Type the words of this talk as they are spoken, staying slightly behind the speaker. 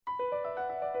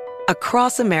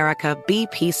Across America,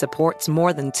 BP supports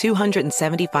more than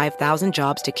 275,000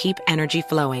 jobs to keep energy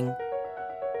flowing.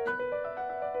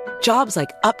 Jobs like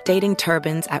updating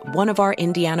turbines at one of our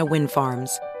Indiana wind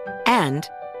farms and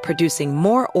producing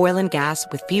more oil and gas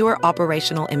with fewer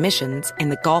operational emissions in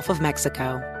the Gulf of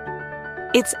Mexico.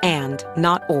 It's and,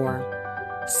 not or.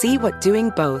 See what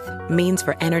doing both means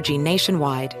for energy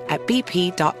nationwide at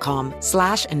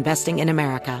bp.com/investing in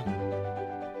America.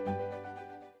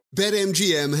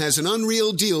 BetMGM has an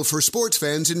unreal deal for sports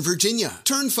fans in Virginia.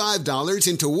 Turn $5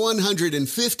 into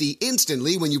 $150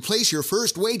 instantly when you place your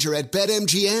first wager at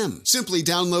BetMGM. Simply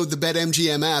download the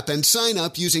BetMGM app and sign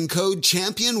up using code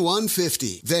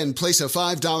CHAMPION150. Then place a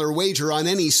 $5 wager on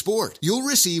any sport. You'll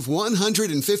receive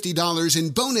 $150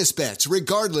 in bonus bets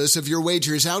regardless of your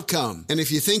wager's outcome. And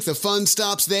if you think the fun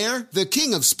stops there, the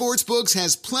King of Sportsbooks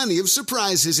has plenty of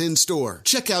surprises in store.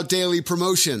 Check out daily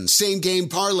promotions, same-game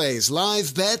parlays,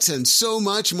 live bets, and so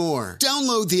much more.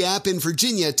 Download the app in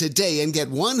Virginia today and get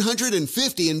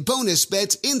 $150 in bonus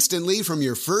bets instantly from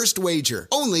your first wager.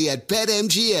 Only at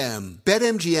BetMGM.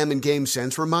 BetMGM and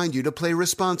GameSense remind you to play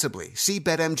responsibly. See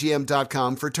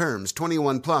BetMGM.com for terms.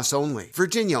 21 plus only.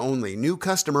 Virginia only. New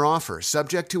customer offer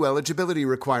subject to eligibility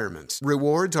requirements.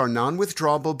 Rewards are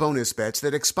non-withdrawable bonus bets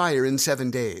that expire in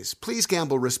 7 days. Please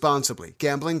gamble responsibly.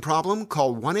 Gambling problem?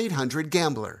 Call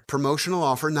 1-800-GAMBLER. Promotional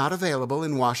offer not available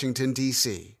in Washington,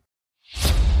 D.C.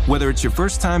 Whether it's your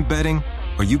first time betting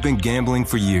or you've been gambling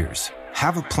for years,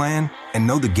 have a plan and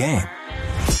know the game.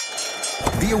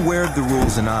 Be aware of the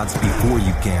rules and odds before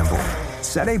you gamble.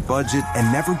 Set a budget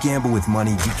and never gamble with money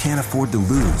you can't afford to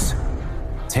lose.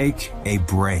 Take a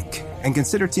break and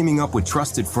consider teaming up with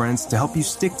trusted friends to help you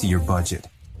stick to your budget.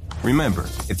 Remember,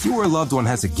 if you or a loved one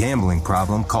has a gambling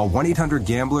problem, call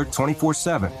 1-800-GAMBLER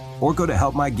 24/7 or go to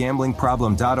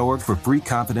helpmygamblingproblem.org for free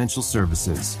confidential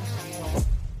services.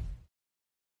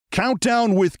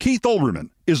 Countdown with Keith Olbermann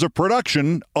is a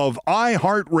production of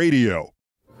iHeartRadio.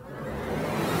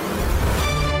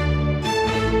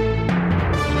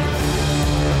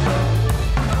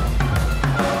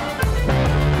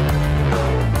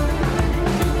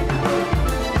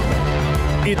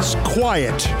 It's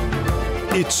quiet.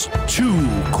 It's too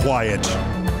quiet.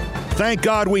 Thank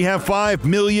God we have 5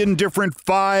 million different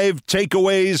 5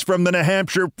 takeaways from the New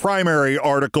Hampshire primary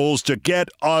articles to get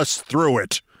us through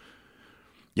it.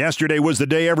 Yesterday was the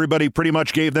day everybody pretty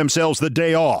much gave themselves the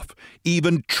day off.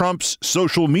 Even Trump's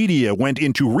social media went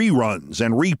into reruns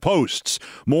and reposts.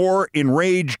 More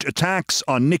enraged attacks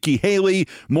on Nikki Haley,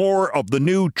 more of the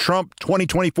new Trump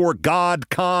 2024 God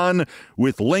Con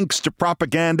with links to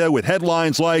propaganda with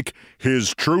headlines like,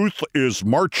 "His truth is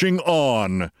marching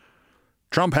on."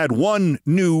 Trump had one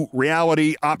new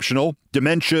reality-optional,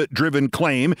 dementia-driven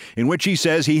claim in which he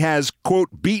says he has,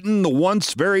 quote, beaten the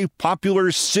once very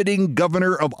popular sitting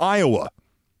governor of Iowa.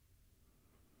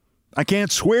 I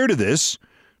can't swear to this,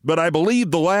 but I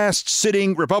believe the last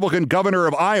sitting Republican governor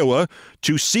of Iowa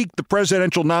to seek the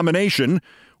presidential nomination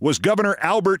was Governor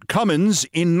Albert Cummins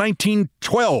in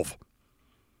 1912.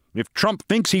 If Trump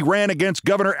thinks he ran against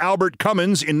Governor Albert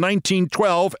Cummins in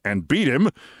 1912 and beat him,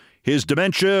 his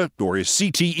dementia or his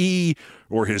CTE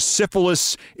or his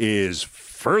syphilis is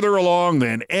further along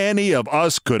than any of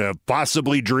us could have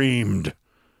possibly dreamed.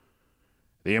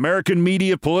 The American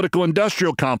media political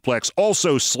industrial complex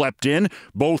also slept in,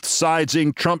 both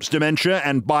siding Trump's dementia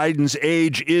and Biden's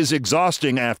age is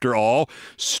exhausting after all.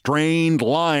 Strained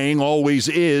lying always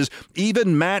is.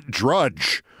 Even Matt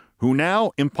Drudge, who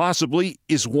now impossibly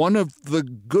is one of the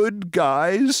good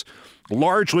guys,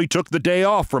 largely took the day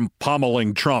off from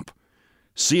pommeling Trump.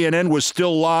 CNN was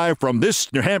still live from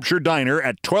this New Hampshire diner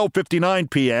at 12:59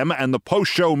 p.m., and the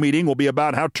post-show meeting will be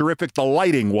about how terrific the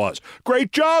lighting was.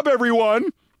 Great job,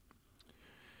 everyone!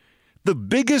 The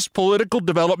biggest political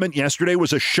development yesterday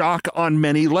was a shock on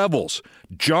many levels.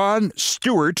 Jon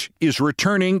Stewart is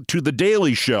returning to The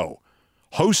Daily Show,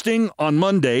 hosting on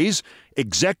Mondays,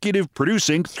 executive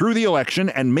producing through the election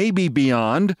and maybe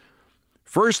beyond.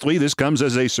 Firstly, this comes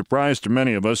as a surprise to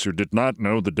many of us who did not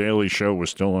know The Daily Show was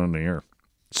still on the air.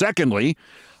 Secondly,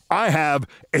 I have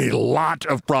a lot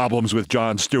of problems with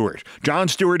Jon Stewart. Jon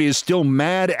Stewart is still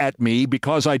mad at me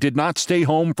because I did not stay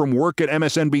home from work at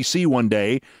MSNBC one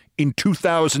day in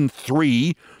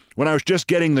 2003 when I was just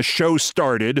getting the show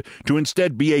started to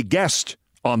instead be a guest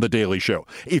on The Daily Show.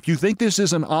 If you think this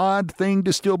is an odd thing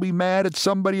to still be mad at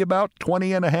somebody about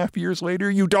 20 and a half years later,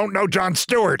 you don't know Jon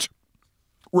Stewart.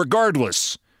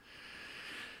 Regardless,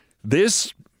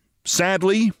 this,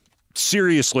 sadly,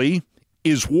 seriously,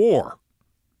 is war.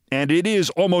 And it is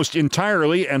almost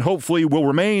entirely, and hopefully will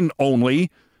remain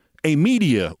only, a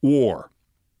media war.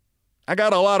 I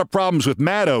got a lot of problems with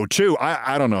Maddow, too.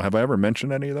 I don't know. Have I ever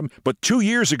mentioned any of them? But 2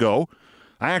 years ago,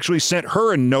 I actually sent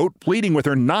her a note pleading with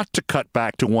her not to cut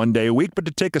back to 1 day a week, but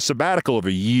to take a sabbatical of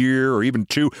a year or even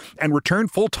 2 and return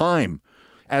full-time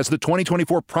as the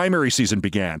 2024 primary season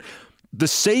began. The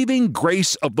saving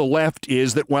grace of the left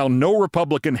is that while no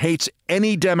Republican hates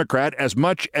any Democrat as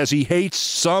much as he hates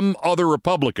some other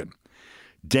Republican,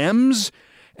 Dems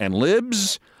and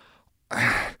libs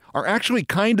are actually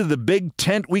kind of the big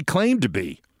tent we claim to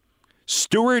be.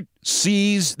 Stewart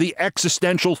sees the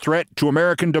existential threat to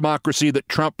American democracy that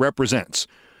Trump represents.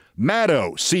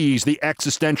 Maddow sees the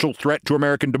existential threat to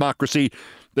American democracy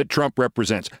that Trump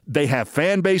represents. They have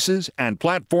fan bases and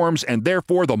platforms, and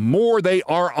therefore the more they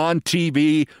are on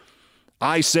TV,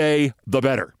 I say the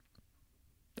better.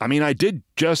 I mean, I did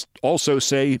just also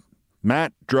say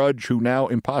Matt Drudge, who now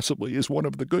impossibly is one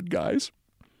of the good guys.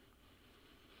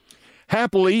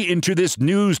 Happily, into this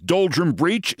news doldrum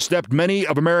breach stepped many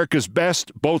of America's best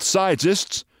both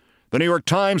sidesists. The New York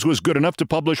Times was good enough to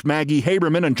publish Maggie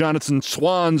Haberman and Jonathan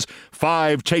Swan's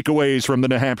 5 takeaways from the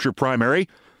New Hampshire primary.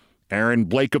 Aaron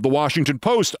Blake of the Washington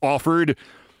Post offered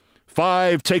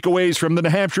 5 takeaways from the New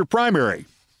Hampshire primary.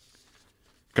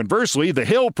 Conversely, The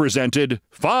Hill presented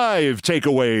 5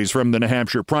 takeaways from the New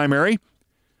Hampshire primary.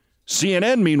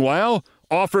 CNN, meanwhile,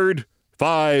 offered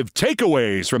 5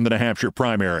 takeaways from the New Hampshire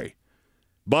primary.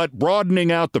 But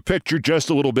broadening out the picture just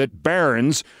a little bit,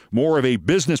 Barron's, more of a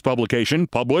business publication,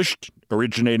 published,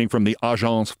 originating from the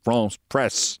Agence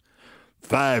France-Presse,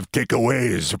 5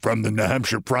 takeaways from the New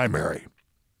Hampshire primary.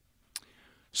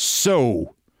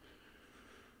 So,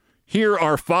 here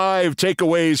are 5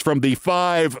 takeaways from the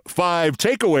 5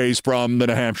 takeaways from the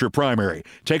New Hampshire primary.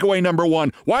 Takeaway number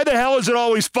 1, why the hell is it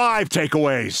always 5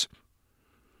 takeaways?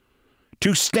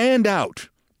 To stand out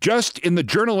just in the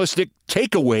journalistic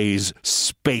takeaways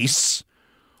space,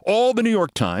 all the New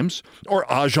York Times or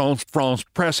Agence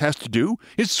France-Presse has to do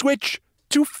is switch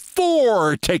to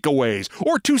 4 takeaways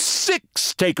or to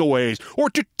 6 takeaways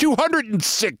or to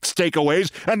 206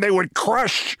 takeaways, and they would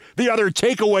crush the other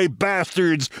takeaway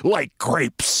bastards like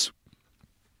grapes.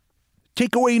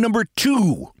 Takeaway number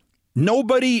 2.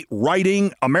 Nobody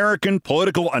writing American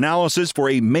political analysis for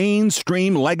a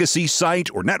mainstream legacy site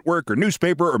or network or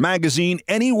newspaper or magazine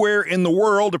anywhere in the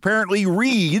world apparently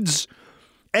reads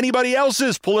anybody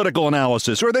else's political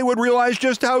analysis, or they would realize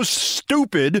just how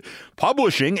stupid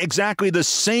publishing exactly the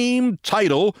same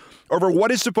title over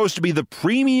what is supposed to be the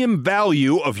premium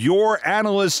value of your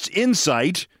analyst's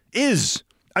insight is.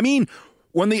 I mean,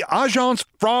 when the Agence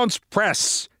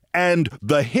France-Presse and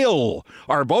The Hill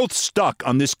are both stuck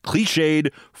on this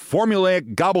cliched,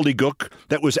 formulaic gobbledygook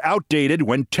that was outdated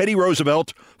when Teddy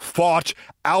Roosevelt fought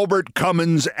Albert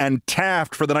Cummins and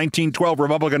Taft for the 1912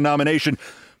 Republican nomination,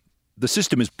 the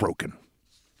system is broken.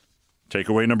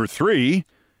 Takeaway number 3,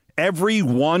 every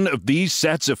one of these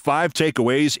sets of 5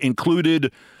 takeaways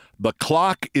included the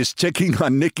clock is ticking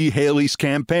on Nikki Haley's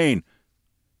campaign.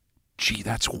 Gee,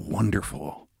 that's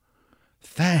wonderful.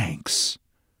 Thanks.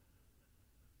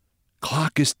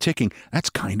 Clock is ticking. That's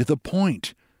kind of the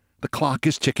point. The clock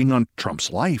is ticking on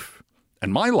Trump's life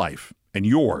and my life and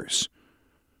yours.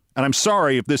 And I'm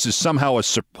sorry if this is somehow a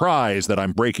surprise that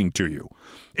I'm breaking to you.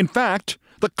 In fact,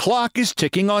 the clock is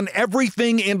ticking on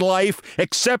everything in life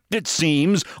except, it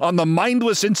seems, on the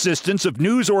mindless insistence of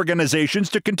news organizations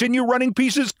to continue running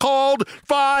pieces called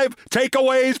 5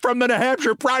 takeaways from the New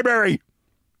Hampshire primary.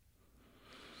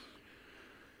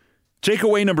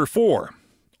 Takeaway number 4.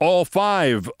 All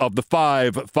 5 of the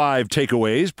 5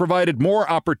 takeaways provided more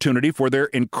opportunity for their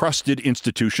encrusted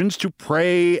institutions to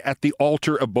pray at the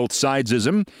altar of both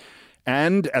sidesism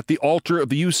and at the altar of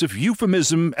the use of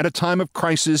euphemism at a time of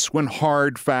crisis when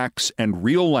hard facts and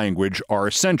real language are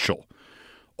essential.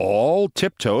 All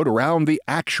tiptoed around the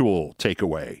actual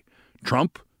takeaway.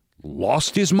 Trump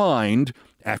lost his mind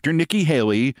after Nikki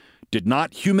Haley did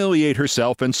not humiliate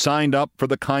herself and signed up for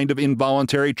the kind of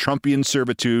involuntary Trumpian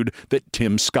servitude that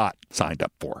Tim Scott signed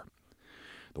up for.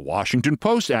 The Washington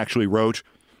Post actually wrote,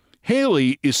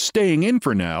 Haley is staying in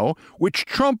for now, which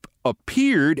Trump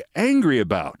appeared angry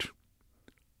about.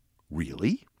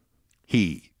 Really?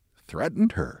 He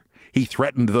threatened her. He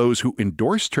threatened those who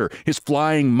endorsed her. His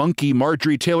flying monkey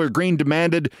Marjorie Taylor Greene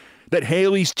demanded that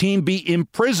Haley's team be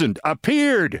imprisoned.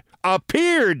 Appeared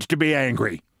to be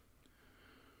angry.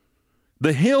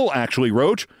 The Hill actually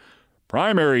wrote,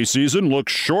 primary season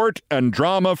looks short and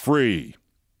drama-free.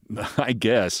 I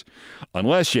guess,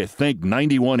 unless you think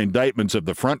 91 indictments of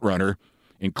the frontrunner,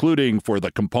 including for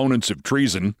the components of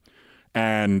treason,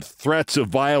 and threats of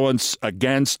violence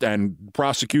against and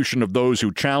prosecution of those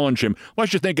who challenge him,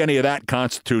 unless you think any of that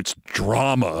constitutes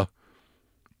drama.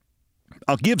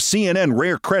 I'll give CNN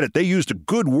rare credit. They used a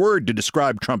good word to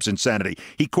describe Trump's insanity.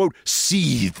 He, quote,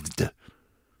 seethed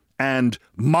and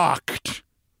mocked.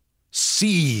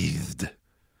 Seethed.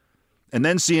 And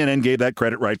then CNN gave that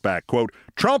credit right back. Quote,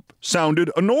 Trump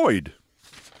sounded annoyed.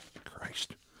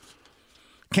 Christ.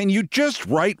 Can you just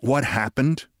write what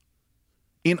happened?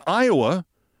 In Iowa,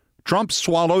 Trump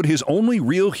swallowed his only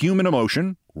real human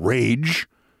emotion, rage,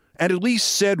 and at least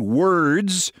said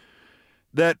words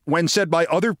that, when said by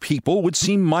other people, would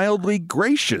seem mildly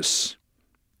gracious.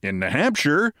 In New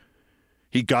Hampshire,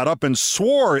 he got up and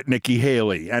swore at Nikki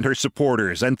Haley and her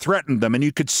supporters and threatened them, and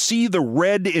you could see the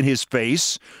red in his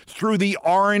face through the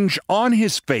orange on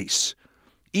his face.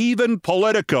 Even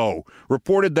Politico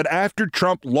reported that after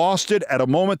Trump lost it at a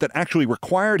moment that actually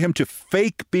required him to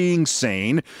fake being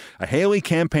sane, a Haley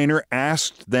campaigner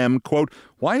asked them, quote,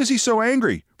 why is he so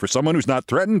angry? For someone who's not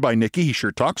threatened by Nikki, he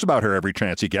sure talks about her every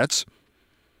chance he gets.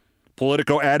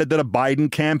 Politico added that a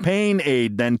Biden campaign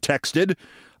aide then texted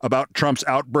about Trump's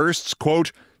outbursts,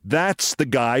 quote, that's the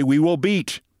guy we will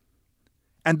beat.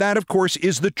 And that, of course,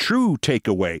 is the true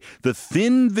takeaway. The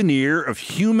thin veneer of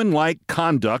human-like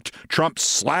conduct Trump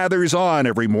slathers on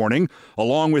every morning,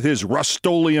 along with his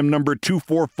Rust-Oleum number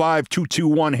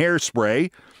 245221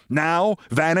 hairspray, now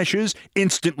vanishes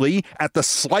instantly at the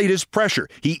slightest pressure.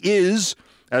 He is,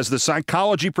 as the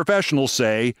psychology professionals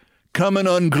say, coming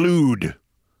unglued.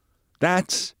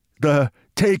 That's the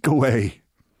takeaway.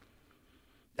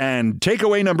 And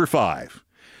takeaway number 5.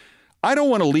 I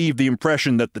don't want to leave the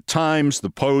impression that the Times,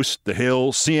 the Post, the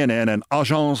Hill, CNN, and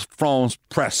Agence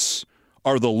France-Presse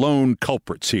are the lone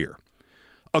culprits here.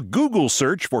 A Google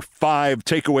search for 5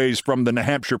 takeaways from the New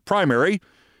Hampshire primary,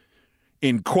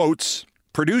 in quotes,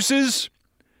 produces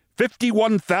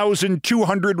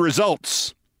 51,200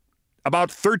 results. About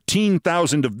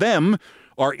 13,000 of them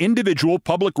are individual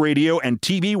public radio and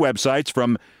TV websites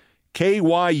from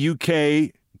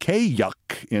KYUK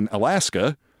in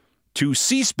Alaska to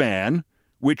C-SPAN,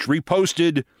 which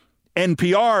reposted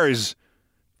NPR's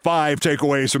 5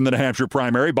 takeaways from the New Hampshire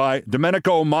primary by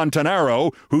Domenico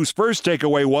Montanaro, whose first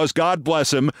takeaway was, God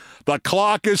bless him, the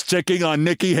clock is ticking on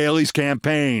Nikki Haley's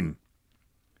campaign.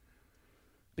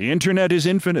 The internet is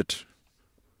infinite,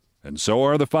 and so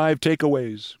are the 5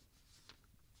 takeaways.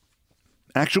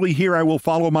 Actually, here I will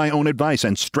follow my own advice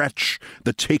and stretch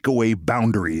the takeaway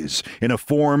boundaries in a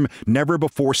form never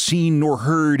before seen nor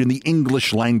heard in the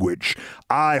English language.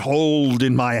 I hold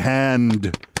in my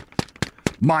hand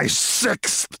my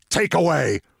 6th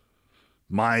takeaway.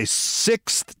 My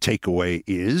 6th takeaway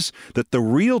is that the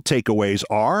real takeaways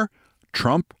are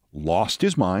Trump lost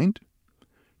his mind.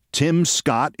 Tim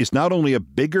Scott is not only a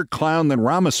bigger clown than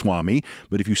Ramaswamy,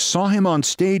 but if you saw him on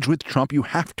stage with Trump, you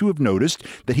have to have noticed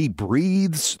that he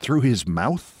breathes through his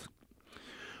mouth.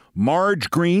 Marge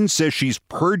Green says she's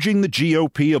purging the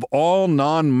GOP of all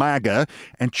non-MAGA,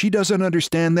 and she doesn't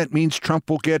understand that means Trump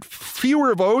will get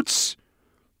fewer votes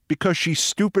because she's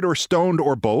stupid or stoned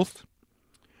or both.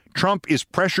 Trump is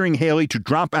pressuring Haley to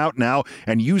drop out now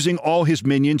and using all his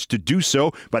minions to do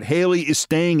so, but Haley is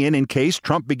staying in case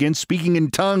Trump begins speaking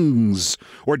in tongues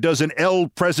or does an El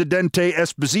Presidente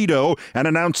Esposito and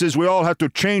announces we all have to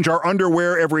change our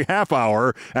underwear every half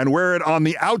hour and wear it on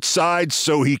the outside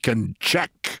so he can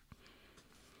check.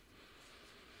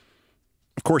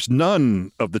 Of course,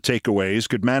 none of the takeaways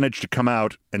could manage to come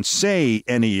out and say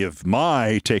any of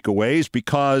my takeaways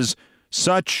because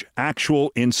such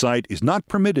actual insight is not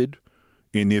permitted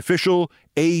in the official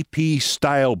AP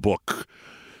style book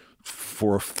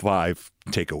for 5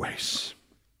 takeaways.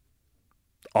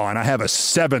 Oh, and I have a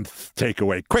 7th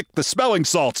takeaway. Quick, the smelling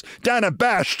salts. Dana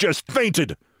Bash just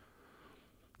fainted.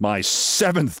 My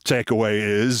 7th takeaway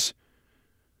is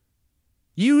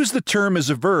use the term as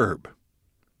a verb.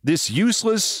 This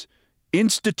useless,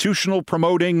 institutional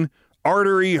promoting,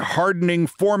 artery hardening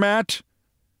format,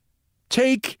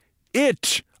 take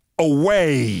it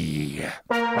away.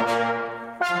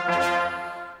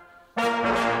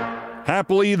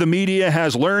 Happily, the media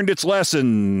has learned its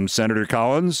lesson, Senator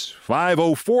Collins.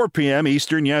 5:04 p.m.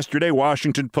 Eastern yesterday,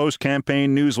 Washington Post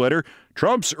campaign newsletter,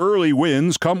 Trump's early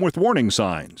wins come with warning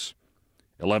signs.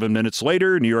 11 minutes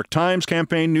later, New York Times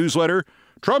campaign newsletter,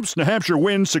 Trump's New Hampshire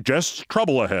win suggests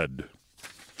trouble ahead.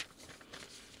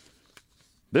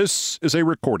 This is a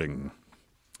recording.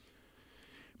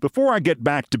 Before I get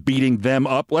back to beating them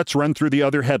up, let's run through the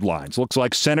other headlines. Looks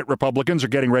like Senate Republicans are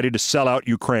getting ready to sell out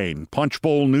Ukraine.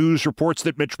 Punchbowl News reports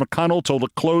that Mitch McConnell told a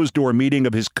closed-door meeting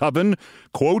of his coven,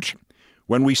 quote,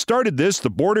 when we started this,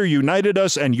 the border united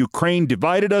us and Ukraine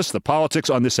divided us. The politics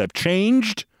on this have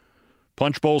changed.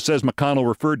 Punchbowl says McConnell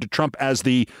referred to Trump as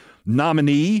the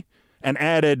nominee and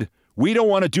added, We don't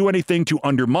want to do anything to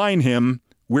undermine him.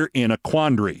 We're in a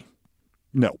quandary.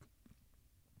 No.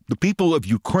 The people of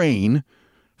Ukraine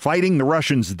fighting the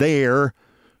Russians there,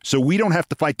 so we don't have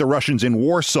to fight the Russians in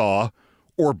Warsaw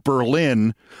or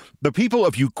Berlin. The people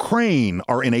of Ukraine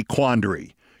are in a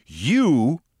quandary.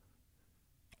 You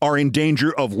are in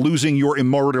danger of losing your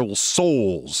immortal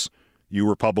souls, you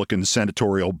Republican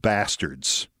senatorial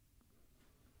bastards.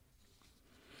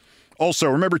 Also,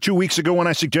 remember 2 weeks ago when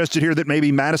I suggested here that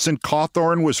maybe Madison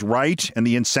Cawthorn was right and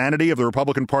the insanity of the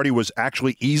Republican Party was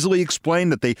actually easily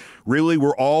explained, that they really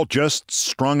were all just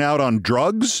strung out on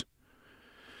drugs?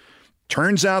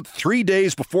 Turns out 3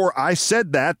 days before I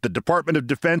said that, the Department of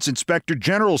Defense Inspector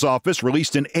General's office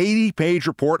released an 80-page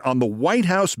report on the White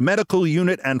House Medical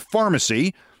Unit and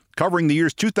Pharmacy, covering the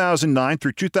years 2009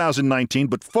 through 2019,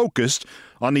 but focused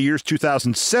on the years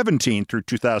 2017 through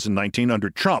 2019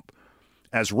 under Trump.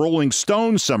 As Rolling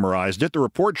Stone summarized it, the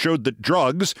report showed that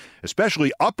drugs,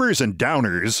 especially uppers and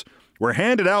downers, were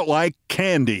handed out like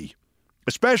candy,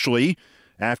 especially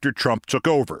after Trump took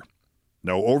over.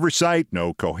 No oversight,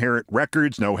 no coherent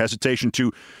records, no hesitation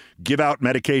to give out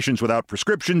medications without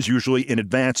prescriptions, usually in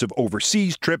advance of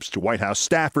overseas trips to White House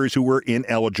staffers who were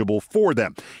ineligible for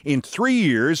them. In 3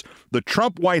 years, the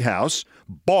Trump White House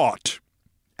bought,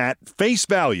 at face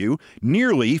value,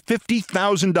 nearly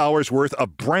 $50,000 worth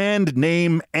of brand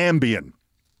name Ambien.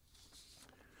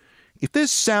 If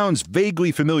this sounds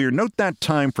vaguely familiar, note that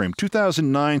time frame,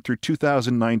 2009 through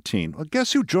 2019. Well,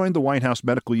 guess who joined the White House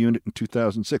Medical Unit in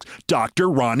 2006? Dr.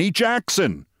 Ronnie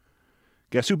Jackson.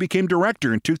 Guess who became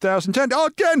director in 2010? Oh,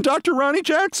 again, Dr. Ronnie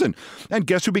Jackson. And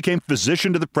guess who became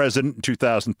physician to the president in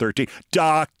 2013?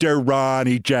 Dr.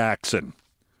 Ronnie Jackson.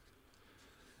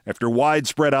 After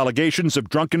widespread allegations of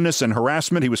drunkenness and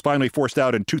harassment, he was finally forced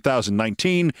out in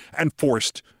 2019 and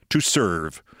forced to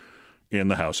serve in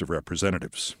the House of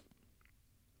Representatives.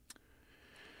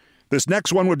 This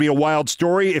next one would be a wild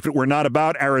story if it were not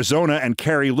about Arizona and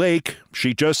Kari Lake.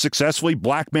 She just successfully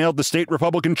blackmailed the state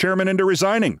Republican chairman into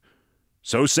resigning.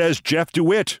 So says Jeff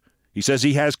DeWitt. He says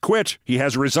he has quit. He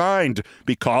has resigned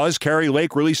because Kari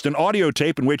Lake released an audio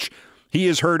tape in which he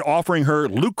is heard offering her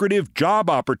lucrative job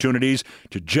opportunities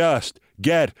to just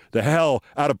get the hell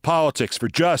out of politics for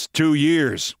just 2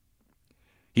 years.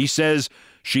 He says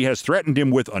she has threatened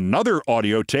him with another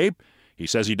audio tape. He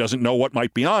says he doesn't know what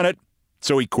might be on it,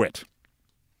 so he quit.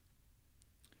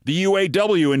 The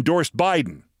UAW endorsed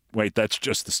Biden. Wait, that's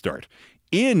just the start.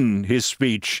 In his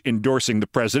speech endorsing the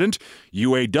president,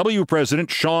 UAW President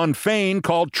Shawn Fain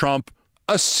called Trump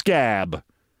a scab.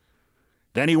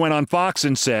 Then he went on Fox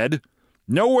and said,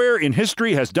 "Nowhere in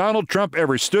history has Donald Trump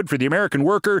ever stood for the American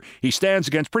worker. He stands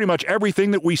against pretty much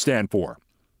everything that we stand for."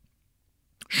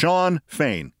 Shawn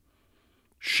Fain.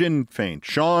 Sinn Féin.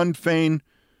 Shawn Fain.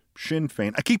 Sinn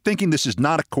Féin. I keep thinking this is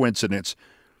not a coincidence.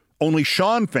 Only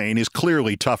Shawn Fain is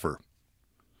clearly tougher.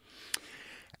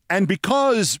 And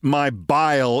because my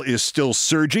bile is still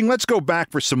surging, let's go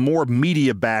back for some more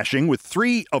media bashing with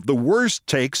 3 of the worst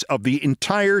takes of the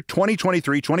entire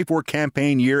 2023-24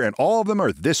 campaign year, and all of them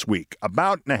are this week,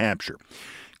 about New Hampshire.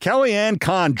 Kellyanne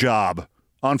Conjob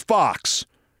on Fox.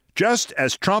 Just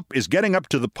as Trump is getting up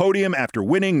to the podium after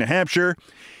winning New Hampshire,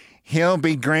 he'll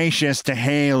be gracious to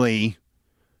Haley.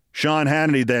 Sean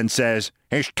Hannity then says,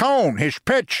 his tone, his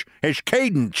pitch, his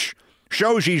cadence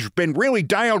shows he's been really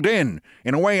dialed in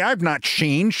a way I've not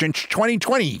seen since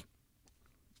 2020.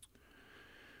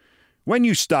 When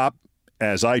you stop,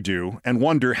 as I do, and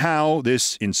wonder how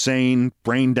this insane,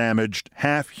 brain-damaged,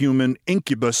 half-human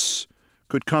incubus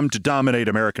could come to dominate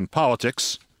American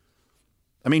politics,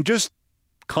 I mean, just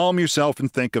calm yourself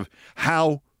and think of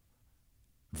how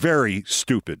very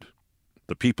stupid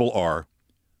the people are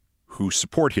who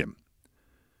support him.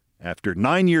 After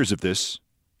 9 years of this,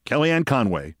 Kellyanne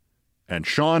Conway and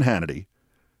Sean Hannity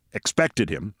expected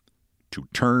him to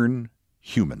turn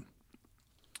human.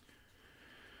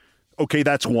 Okay,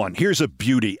 that's one. Here's a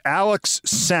beauty. Alex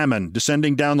Salmon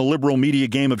descending down the liberal media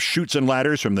game of chutes and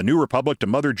ladders from the New Republic to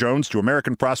Mother Jones to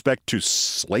American Prospect to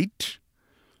Slate.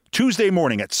 Tuesday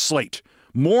morning at Slate,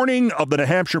 morning of the New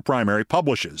Hampshire primary,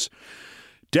 publishes,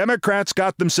 Democrats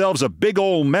got themselves a big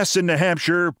old mess in New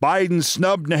Hampshire. Biden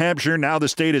snubbed New Hampshire. Now the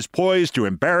state is poised to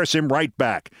embarrass him right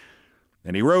back.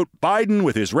 And he wrote, Biden,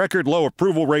 with his record low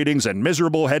approval ratings and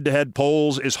miserable head-to-head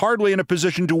polls, is hardly in a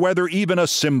position to weather even a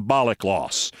symbolic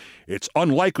loss. It's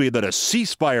unlikely that a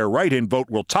ceasefire write-in vote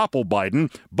will topple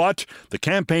Biden, but the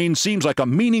campaign seems like a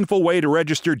meaningful way to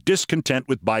register discontent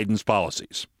with Biden's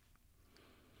policies.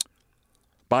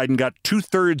 Biden got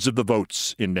 2/3 of the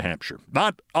votes in New Hampshire.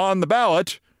 Not on the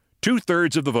ballot,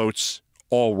 2/3 of the votes,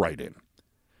 all write-in.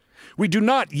 We do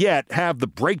not yet have the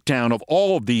breakdown of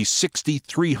all of the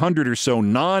 6,300 or so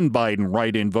non-Biden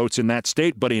write-in votes in that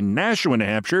state, but in Nashua, New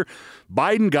Hampshire,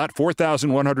 Biden got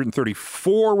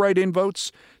 4,134 write-in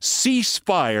votes.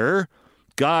 Ceasefire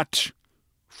got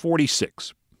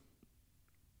 46.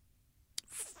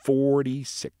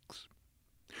 46.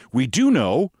 We do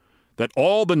know that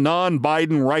all the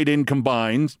non-Biden write-in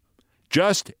combined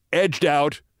just edged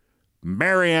out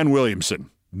Marianne Williamson.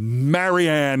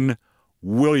 Marianne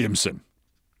Williamson.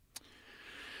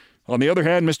 On the other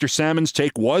hand, Mr. Salmon's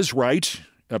take was right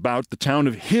about the town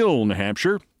of Hill, New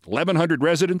Hampshire, 1,100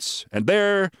 residents, and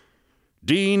there,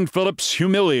 Dean Phillips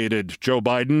humiliated Joe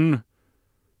Biden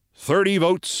 30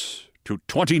 votes to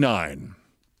 29.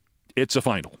 It's a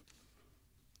final.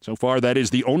 So far, that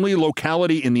is the only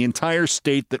locality in the entire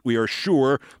state that we are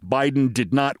sure Biden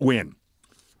did not win.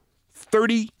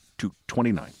 30 to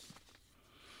 29.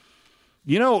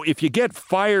 You know, if you get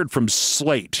fired from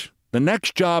Slate, the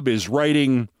next job is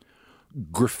writing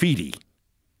graffiti.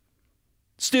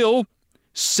 Still,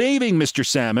 saving Mr.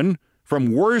 Salmon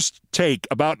from worst take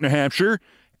about New Hampshire,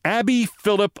 Abby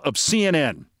Phillip of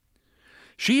CNN.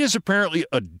 She is apparently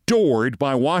adored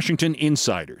by Washington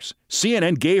insiders.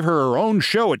 CNN gave her her own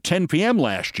show at 10 p.m.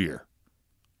 last year.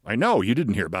 I know, you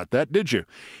didn't hear about that, did you?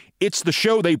 It's the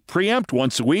show they preempt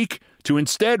once a week to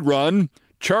instead run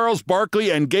Charles Barkley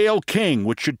and Gayle King,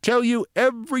 which should tell you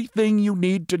everything you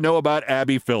need to know about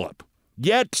Abby Phillip.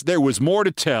 Yet there was more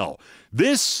to tell.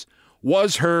 This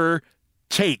was her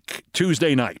take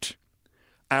Tuesday night.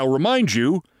 I'll remind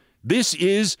you, this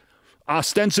is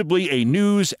ostensibly a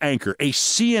news anchor, a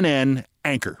CNN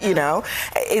anchor. You know,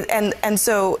 and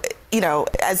so, you know,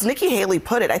 as Nikki Haley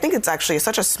put it, I think it's actually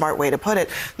such a smart way to put it.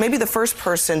 Maybe the first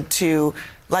party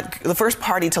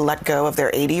to let go of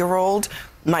their 80-year-old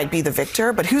might be the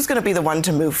victor, but who's going to be the one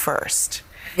to move first?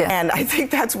 Yeah. And I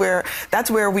think that's where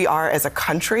we are as a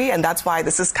country, and that's why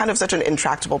this is kind of such an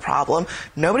intractable problem.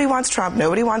 Nobody wants Trump,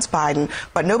 nobody wants Biden,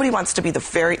 but nobody wants to be the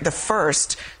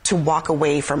first to walk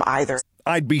away from either.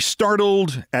 I'd be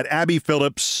startled at Abby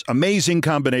Phillip's amazing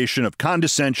combination of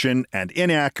condescension and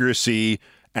inaccuracy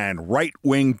and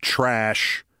right-wing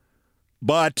trash.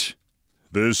 But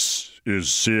this is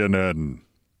CNN.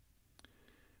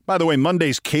 By the way,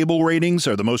 Monday's cable ratings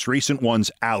are the most recent ones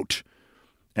out.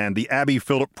 And the Abby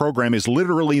Phillip program is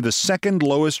literally the second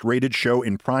lowest rated show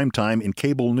in primetime in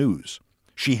cable news.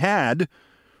 She had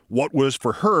what was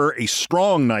for her a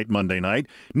strong night Monday night,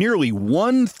 nearly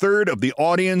 1/3 of the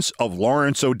audience of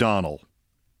Lawrence O'Donnell.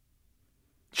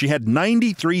 She had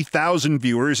 93,000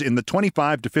 viewers in the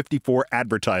 25 to 54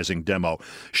 advertising demo.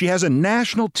 She has a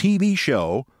national TV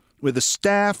show with a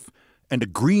staff and a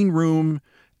green room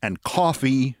and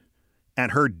coffee,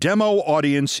 and her demo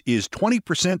audience is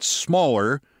 20%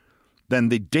 smaller than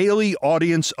the daily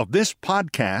audience of this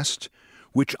podcast,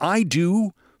 which I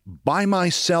do by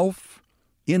myself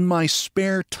in my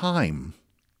spare time.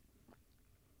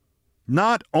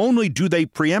 Not only do they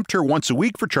preempt her once a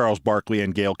week for Charles Barkley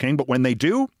and Gayle King, but when they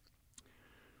do,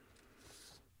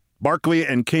 Barkley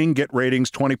and King get ratings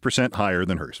 20% higher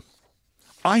than hers.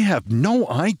 I have no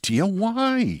idea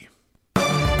why.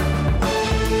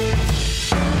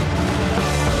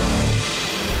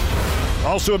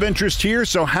 Also of interest here,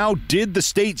 so how did the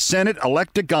state Senate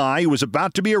elect a guy who was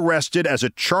about to be arrested as a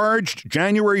charged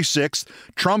January 6th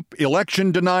Trump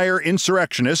election denier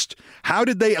insurrectionist? How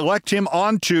did they elect him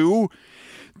onto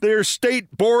their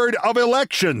state board of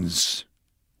elections?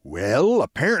 Well,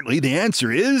 apparently the answer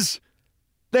is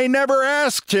they never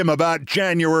asked him about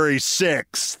January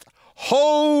 6th.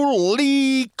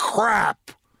 Holy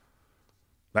crap!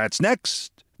 That's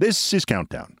next. This is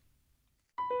Countdown.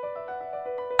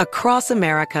 Across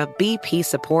America, BP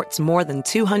supports more than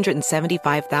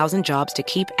 275,000 jobs to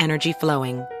keep energy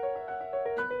flowing.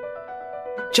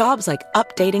 Jobs like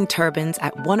updating turbines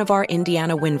at one of our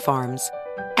Indiana wind farms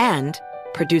and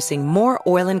producing more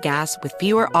oil and gas with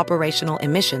fewer operational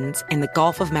emissions in the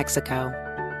Gulf of Mexico.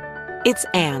 It's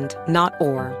and, not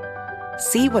or.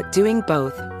 See what doing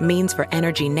both means for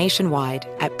energy nationwide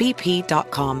at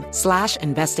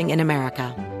bp.com/investing in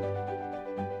America.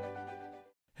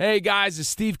 Hey guys, it's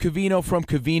Steve Covino from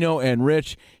Covino and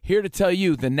Rich, here to tell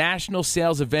you the national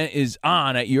sales event is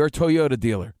on at your Toyota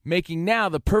dealer, making now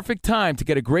the perfect time to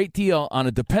get a great deal on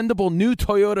a dependable new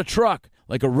Toyota truck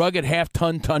like a rugged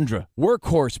half-ton Tundra.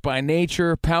 Workhorse by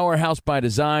nature, powerhouse by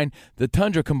design, the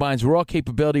Tundra combines raw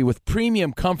capability with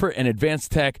premium comfort and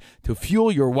advanced tech to fuel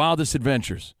your wildest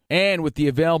adventures. And with the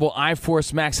available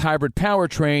iForce Max hybrid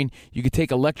powertrain, you can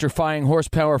take electrifying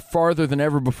horsepower farther than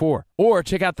ever before. Or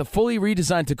check out the fully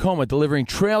redesigned Tacoma, delivering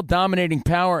trail-dominating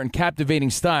power and captivating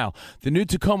style. The new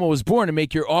Tacoma was born to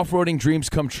make your off-roading dreams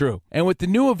come true. And with the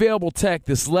new available tech,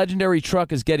 this legendary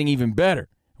truck is getting even better.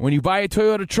 When you buy a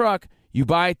Toyota truck, you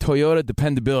buy Toyota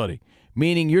dependability,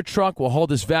 meaning your truck will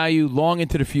hold its value long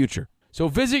into the future. So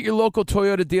visit your local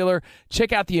Toyota dealer.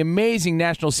 Check out the amazing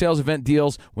national sales event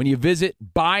deals when you visit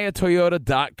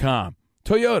buyatoyota.com.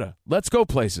 Toyota, let's go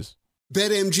places.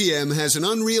 BetMGM has an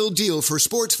unreal deal for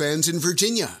sports fans in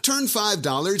Virginia. Turn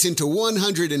 $5 into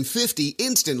 $150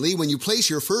 instantly when you place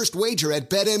your first wager at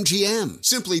BetMGM.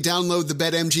 Simply download the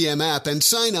BetMGM app and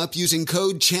sign up using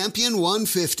code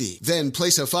CHAMPION150. Then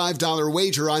place a $5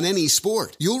 wager on any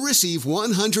sport. You'll receive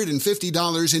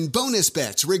 $150 in bonus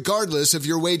bets regardless of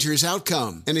your wager's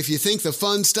outcome. And if you think the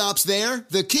fun stops there,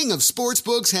 the king of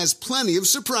sportsbooks has plenty of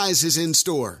surprises in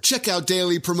store. Check out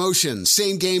daily promotions,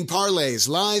 same-game parlays,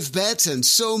 live bets, and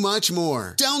so much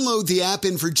more. Download the app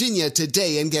in Virginia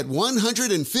today and get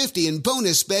 $150 in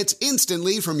bonus bets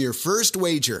instantly from your first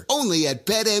wager. Only at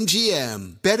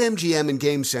BetMGM. BetMGM and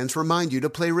GameSense remind you to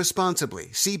play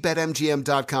responsibly. See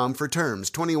BetMGM.com for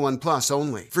terms. 21 plus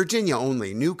only. Virginia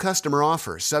only. New customer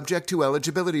offer. Subject to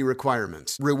eligibility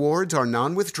requirements. Rewards are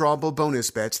non-withdrawable bonus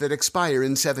bets that expire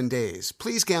in 7 days.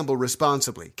 Please gamble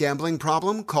responsibly. Gambling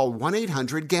problem? Call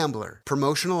 1-800-GAMBLER.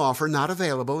 Promotional offer not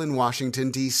available in Washington,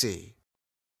 D.C.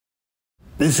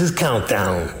 This is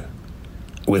Countdown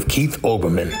with Keith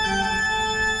Olbermann.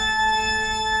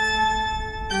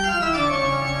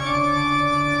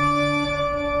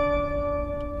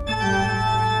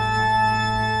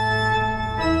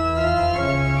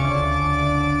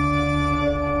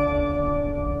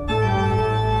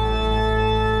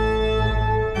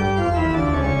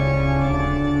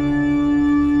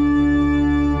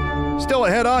 Still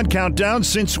ahead on Countdown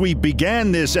since we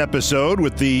began this episode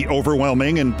with the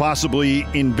overwhelming and possibly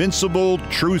invincible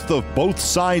truth of both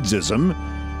sidesism.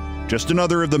 Just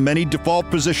another of the many default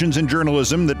positions in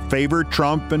journalism that favor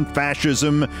Trump and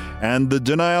fascism and the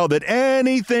denial that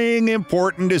anything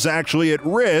important is actually at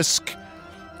risk.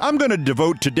 I'm going to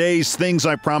devote today's Things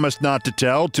I Promised Not to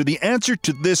Tell to the answer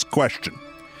to this question.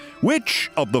 Which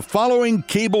of the following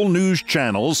cable news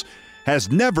channels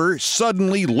has never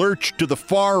suddenly lurched to the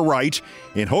far right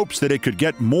in hopes that it could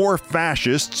get more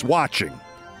fascists watching?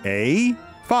 A,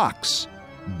 Fox,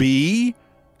 B,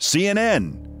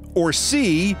 CNN, or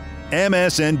C,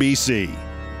 MSNBC?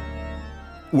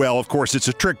 Well, of course, it's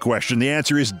a trick question. The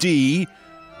answer is D.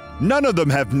 None of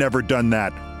them have never done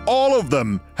that. All of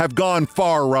them have gone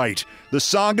far right. The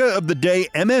saga of the day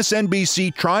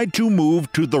MSNBC tried to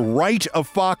move to the right of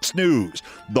Fox News.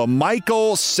 The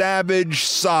Michael Savage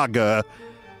saga.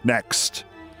 Next.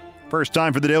 First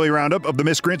time for the daily roundup of the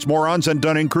miscreants, morons, and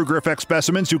Dunning-Kruger effect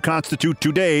specimens who constitute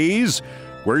today's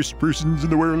worst persons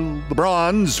in the world. The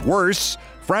bronze, worse,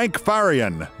 Frank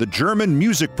Farian, the German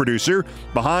music producer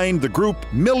behind the group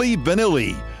Milli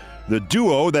Vanilli, the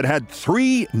duo that had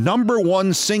 3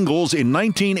 number-1 singles in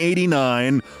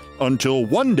 1989 until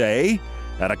one day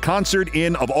at a concert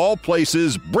in, of all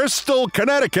places, Bristol,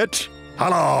 Connecticut.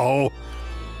 Hello.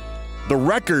 The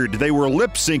record they were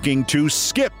lip-syncing to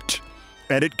skipped,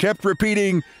 and it kept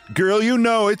repeating, "Girl, you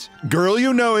know it, girl,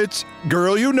 you know it,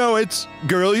 girl, you know it,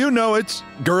 girl, you know it,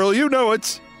 girl, you know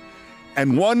it."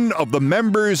 And one of the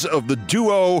members of the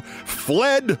duo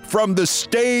fled from the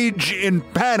stage in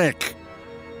panic.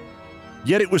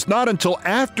 Yet it was not until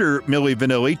after Milli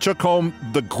Vanilli took home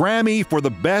the Grammy for the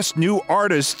Best New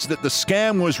Artists that the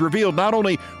scam was revealed. Not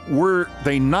only were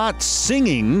they not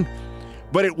singing,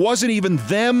 but it wasn't even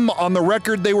them on the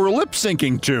record they were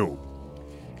lip-syncing to.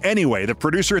 Anyway, the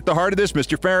producer at the heart of this,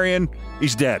 Mr. Farian,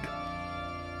 he's dead.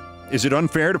 Is it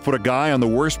unfair to put a guy on the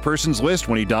worst persons list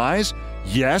when he dies?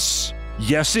 Yes.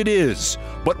 Yes, it is.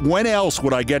 But when else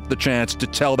would I get the chance to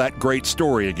tell that great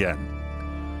story again?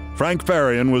 Frank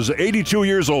Farian was 82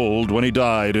 years old when he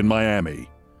died in Miami.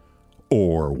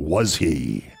 Or was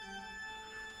he?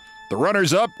 The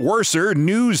runners-up, worser,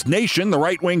 News Nation, the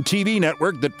right-wing TV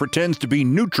network that pretends to be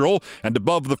neutral and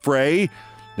above the fray,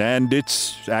 and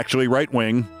it's actually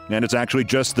right-wing, and it's actually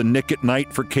just the Nick at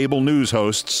Night for cable news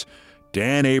hosts.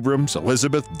 Dan Abrams,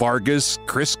 Elizabeth Vargas,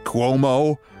 Chris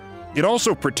Cuomo. It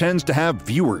also pretends to have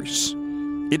viewers.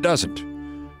 It doesn't.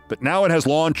 But now it has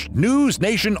launched News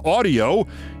Nation Audio,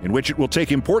 in which it will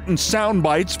take important sound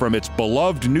bites from its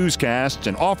beloved newscasts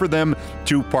and offer them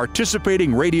to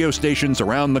participating radio stations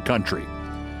around the country.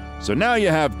 So now you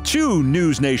have two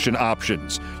News Nation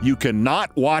options. You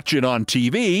cannot watch it on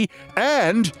TV,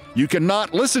 and you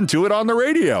cannot listen to it on the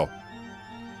radio.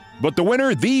 But the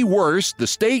winner, the worst, the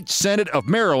State Senate of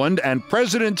Maryland and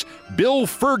President Bill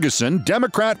Ferguson,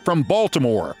 Democrat from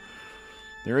Baltimore.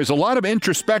 There is a lot of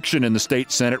introspection in the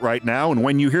State Senate right now, and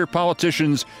when you hear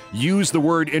politicians use the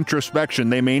word introspection,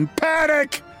 they mean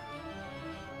panic!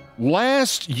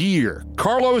 Last year,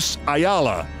 Carlos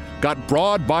Ayala got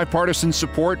broad bipartisan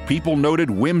support. People noted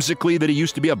whimsically that he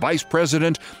used to be a vice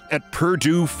president at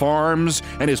Perdue Farms,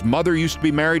 and his mother used to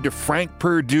be married to Frank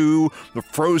Perdue, the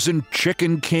frozen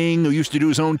chicken king who used to do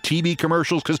his own TV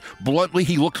commercials because, bluntly,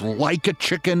 he looked like a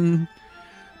chicken.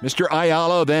 Mr.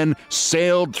 Ayala then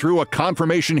sailed through a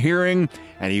confirmation hearing,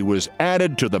 and he was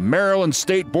added to the Maryland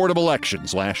State Board of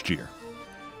Elections last year.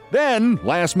 Then,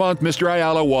 last month, Mr.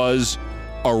 Ayala was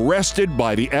arrested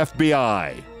by the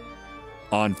FBI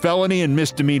on felony and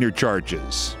misdemeanor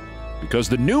charges because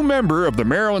the new member of the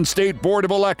Maryland State Board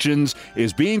of Elections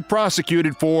is being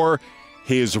prosecuted for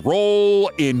his role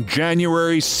in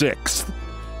January 6th.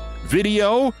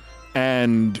 Video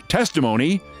and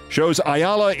testimony shows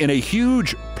Ayala in a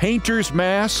huge painter's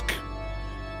mask,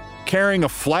 carrying a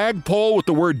flagpole with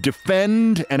the word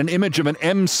defend and an image of an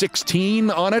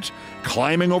M16 on it,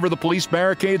 climbing over the police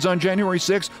barricades on January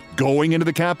 6th, going into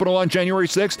the Capitol on January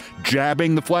 6th,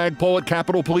 jabbing the flagpole at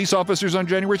Capitol police officers on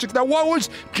January 6th. Now, what was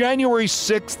January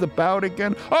 6th about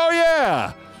again? Oh,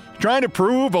 yeah! Trying to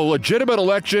prove a legitimate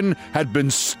election had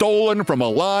been stolen from a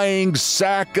lying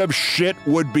sack of shit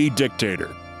would-be dictator.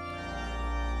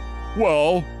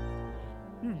 Well,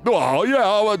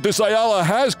 yeah, this Ayala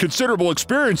has considerable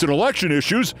experience in election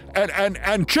issues,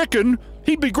 and chicken,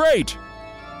 he'd be great.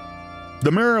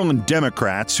 The Maryland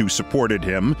Democrats who supported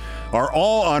him are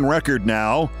all on record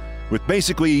now with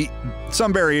basically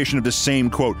some variation of the same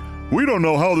quote. We don't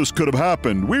know how this could have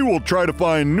happened. We will try to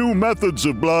find new methods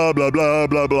of blah, blah, blah,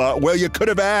 blah, blah. Well, you could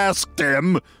have asked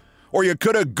him, or you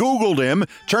could have Googled him.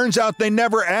 Turns out they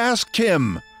never asked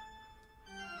him.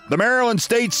 The Maryland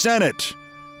State Senate.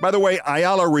 By the way,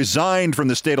 Ayala resigned from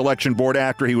the state election board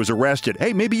after he was arrested.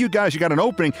 Hey, maybe you got an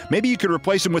opening. Maybe you could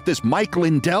replace him with this Mike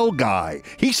Lindell guy.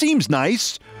 He seems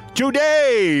nice.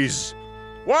 Today's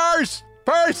worst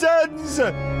persons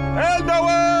in the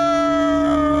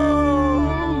world!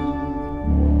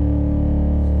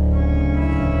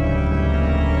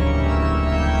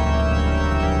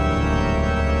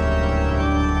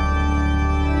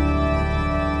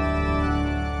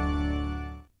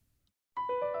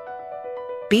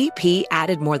 BP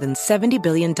added more than $70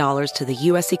 billion to the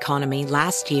U.S. economy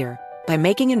last year by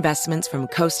making investments from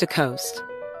coast to coast.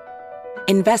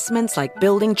 Investments like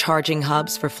building charging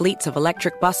hubs for fleets of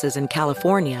electric buses in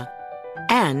California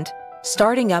and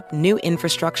starting up new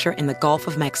infrastructure in the Gulf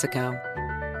of Mexico.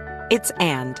 It's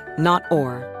and, not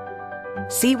or.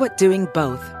 See what doing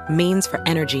both means for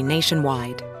energy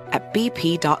nationwide at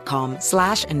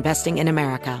bp.com/investing in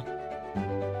America.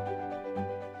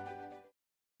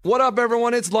 What up,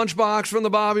 everyone? It's Lunchbox from the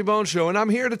Bobby Bones Show, and I'm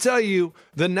here to tell you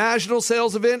the national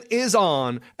sales event is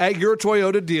on at your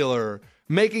Toyota dealer,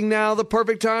 making now the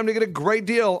perfect time to get a great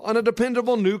deal on a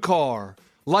dependable new car,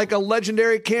 like a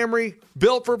legendary Camry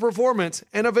built for performance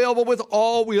and available with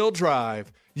all-wheel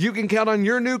drive. You can count on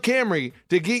your new Camry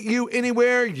to get you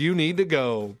anywhere you need to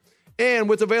go. And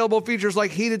with available features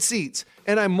like heated seats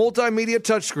and a multimedia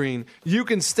touchscreen, you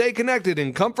can stay connected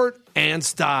in comfort and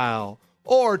style.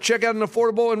 Or check out an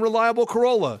affordable and reliable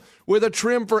Corolla with a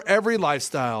trim for every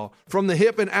lifestyle. From the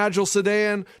hip and agile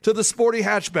sedan to the sporty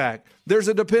hatchback, there's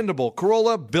a dependable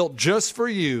Corolla built just for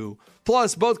you.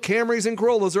 Plus, both Camrys and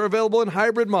Corollas are available in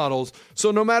hybrid models, so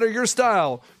no matter your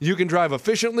style, you can drive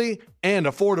efficiently and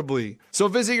affordably. So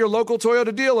visit your local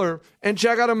Toyota dealer and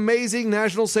check out amazing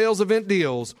national sales event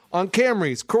deals on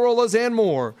Camrys, Corollas, and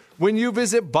more when you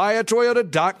visit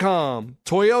buyatoyota.com.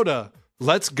 Toyota,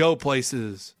 let's go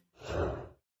places.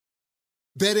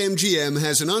 BetMGM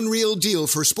has an unreal deal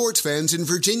for sports fans in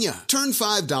Virginia. Turn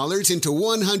 $5 into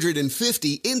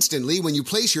 $150 instantly when you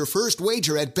place your first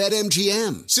wager at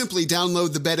BetMGM. Simply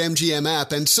download the BetMGM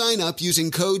app and sign up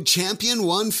using code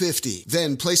CHAMPION150.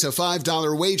 Then place a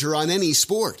 $5 wager on any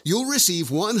sport. You'll receive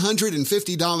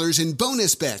 $150 in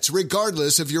bonus bets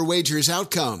regardless of your wager's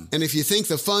outcome. And if you think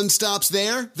the fun stops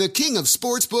there, the King of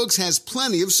Sportsbooks has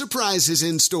plenty of surprises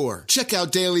in store. Check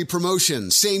out daily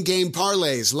promotions, same-game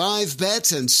parlays, live bets,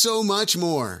 bets, and so much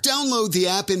more. Download the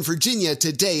app in Virginia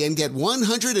today and get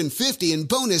 $150 in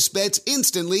bonus bets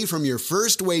instantly from your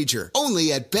first wager.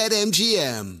 Only at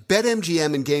BetMGM.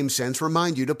 BetMGM and GameSense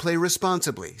remind you to play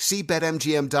responsibly. See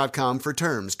BetMGM.com for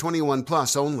terms. 21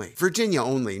 plus only. Virginia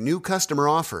only. New customer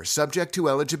offer. Subject to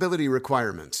eligibility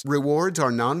requirements. Rewards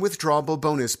are non-withdrawable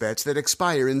bonus bets that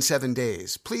expire in 7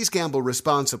 days. Please gamble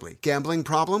responsibly. Gambling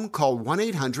problem? Call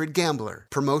 1-800-GAMBLER.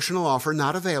 Promotional offer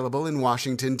not available in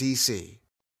Washington, D.C.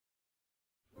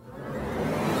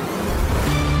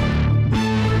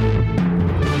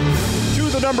 To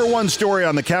the number one story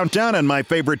on the countdown and my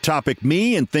favorite topic,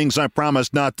 me and things I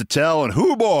promised not to tell. And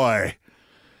hoo boy,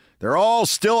 they're all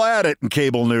still at it in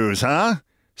cable news, huh?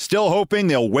 Still hoping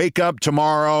they'll wake up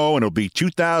tomorrow and it'll be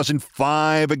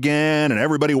 2005 again and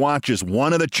everybody watches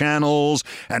one of the channels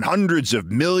and hundreds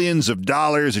of millions of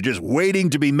dollars are just waiting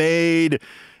to be made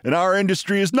and our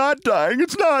industry is not dying.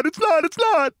 It's not.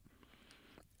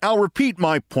 I'll repeat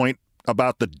my point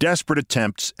about the desperate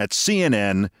attempts at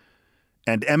CNN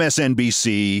and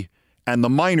MSNBC and the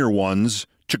minor ones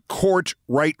to court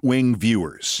right-wing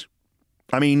viewers.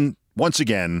 I mean, once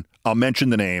again, I'll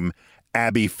mention the name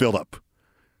Abby Phillip.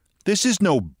 This is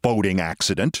no boating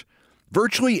accident.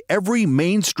 Virtually every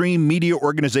mainstream media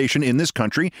organization in this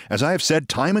country, as I have said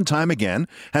time and time again,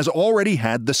 has already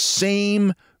had the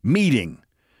same meeting.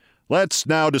 Let's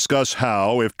now discuss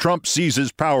how, if Trump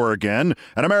seizes power again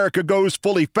and America goes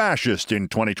fully fascist in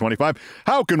 2025,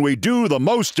 how can we do the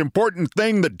most important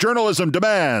thing that journalism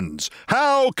demands?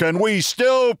 How can we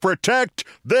still protect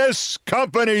this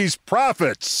company's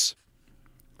profits?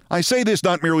 I say this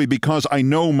not merely because I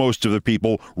know most of the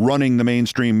people running the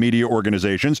mainstream media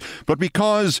organizations, but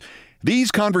because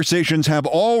these conversations have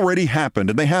already happened,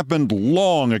 and they happened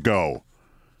long ago.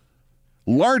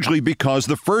 Largely because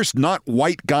the first not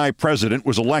white guy president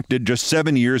was elected just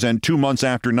 7 years and 2 months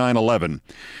after 9/11.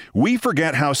 We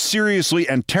forget how seriously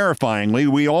and terrifyingly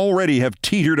we already have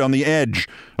teetered on the edge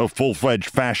of full-fledged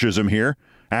fascism here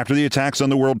after the attacks on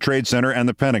the World Trade Center and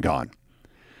the Pentagon.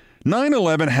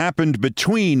 9/11 happened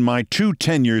between my two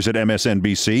tenures at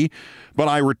MSNBC, but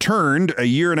I returned a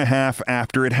year and a half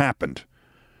after it happened.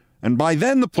 And by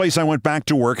then, the place I went back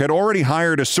to work had already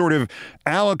hired a sort of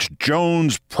Alex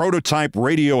Jones prototype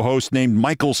radio host named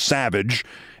Michael Savage,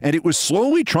 and it was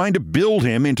slowly trying to build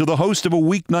him into the host of a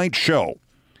weeknight show.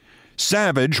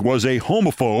 Savage was a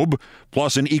homophobe,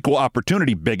 plus an equal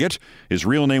opportunity bigot. His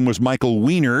real name was Michael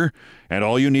Wiener, and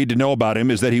all you need to know about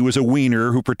him is that he was a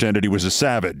wiener who pretended he was a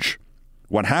savage.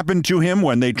 What happened to him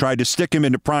when they tried to stick him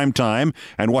into prime time,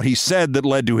 and what he said that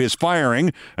led to his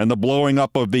firing and the blowing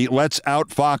up of the Let's Out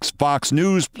Fox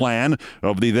News plan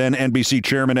of the then NBC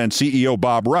chairman and CEO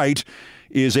Bob Wright,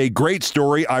 is a great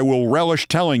story I will relish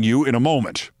telling you in a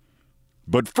moment.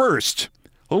 But first,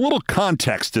 a little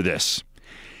context to this.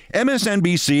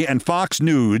 MSNBC and Fox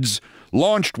News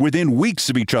launched within weeks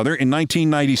of each other in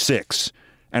 1996.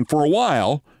 And for a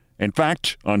while, in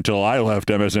fact, until I left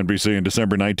MSNBC in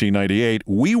December 1998,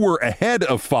 we were ahead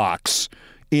of Fox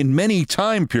in many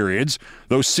time periods,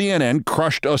 though CNN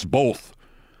crushed us both.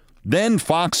 Then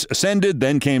Fox ascended,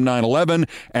 then came 9/11,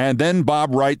 and then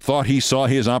Bob Wright thought he saw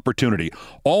his opportunity.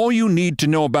 All you need to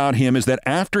know about him is that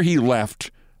after he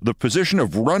left the position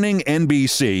of running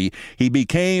NBC, he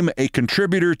became a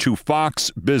contributor to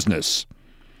Fox Business.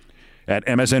 At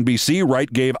MSNBC,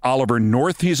 Wright gave Oliver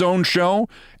North his own show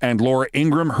and Laura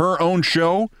Ingraham her own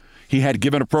show. He had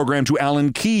given a program to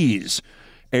Alan Keyes,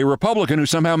 a Republican who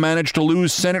somehow managed to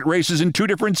lose Senate races in 2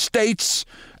 different states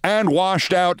and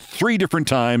washed out 3 different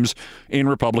times in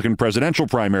Republican presidential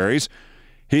primaries.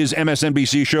 His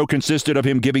MSNBC show consisted of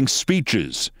him giving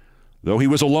speeches. Though he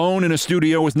was alone in a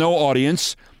studio with no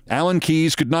audience, Alan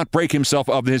Keyes could not break himself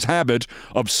of his habit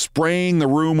of spraying the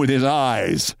room with his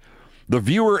eyes. The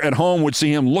viewer at home would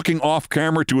see him looking off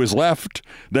camera to his left,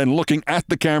 then looking at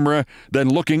the camera, then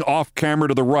looking off camera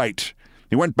to the right.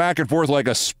 He went back and forth like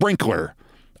a sprinkler.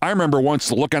 I remember once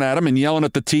looking at him and yelling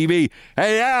at the TV,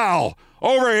 "Hey, Al,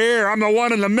 over here, I'm the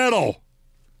one in the middle."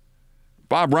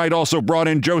 Bob Wright also brought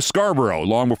in Joe Scarborough,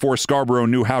 long before Scarborough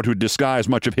knew how to disguise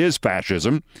much of his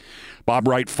fascism. Bob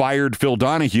Wright fired Phil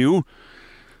Donahue,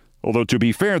 although to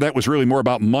be fair, that was really more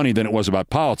about money than it was about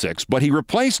politics. But he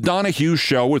replaced Donahue's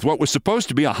show with what was supposed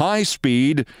to be a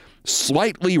high-speed,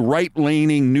 slightly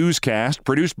right-leaning newscast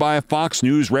produced by a Fox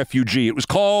News refugee. It was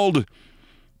called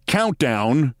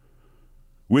Countdown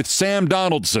with Sam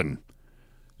Donaldson.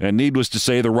 And needless to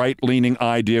say, the right-leaning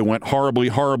idea went horribly,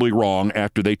 horribly wrong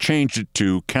after they changed it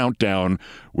to Countdown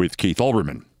with Keith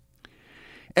Olbermann.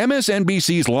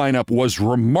 MSNBC's lineup was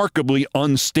remarkably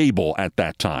unstable at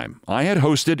that time. I had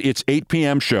hosted its 8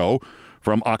 p.m. show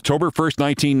from October 1st,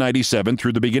 1997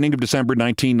 through the beginning of December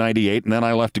 1998, and then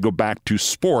I left to go back to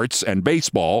sports and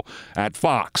baseball at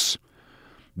Fox.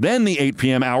 Then the 8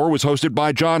 p.m. hour was hosted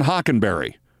by John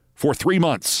Hockenberry for 3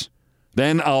 months.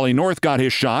 Then Ollie North got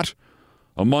his shot.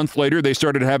 A month later, they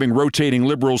started having rotating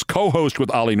liberals co-host with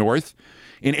Ollie North.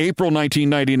 In April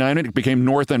 1999, it became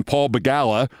North and Paul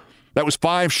Begala. That was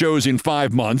 5 shows in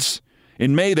 5 months.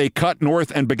 In May, they cut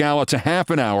North and Begala to half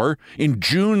an hour. In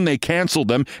June, they canceled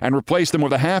them and replaced them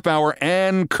with a half-hour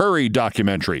Ann Curry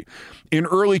documentary. In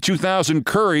early 2000,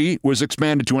 Curry was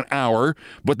expanded to an hour,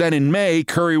 but then in May,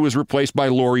 Curry was replaced by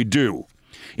Lori Dew.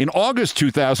 In August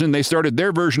 2000, they started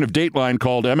their version of Dateline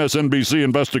called MSNBC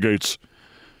Investigates.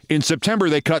 In September,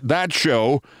 they cut that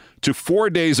show to 4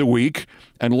 days a week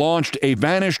and launched a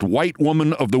Vanished White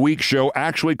Woman of the Week show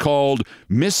actually called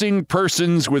Missing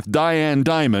Persons with Diane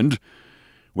Diamond,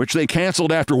 which they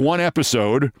canceled after 1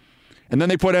 episode. And then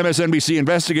they put MSNBC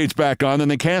Investigates back on. Then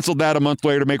they canceled that a month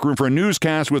later to make room for a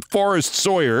newscast with Forrest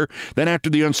Sawyer. Then after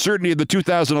the uncertainty of the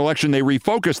 2000 election, they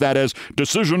refocused that as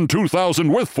Decision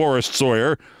 2000 with Forrest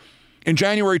Sawyer. In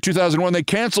January 2001, they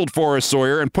canceled Forrest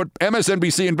Sawyer and put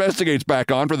MSNBC Investigates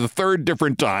back on for the 3rd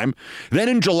different time. Then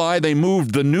in July, they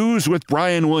moved The News with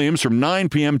Brian Williams from 9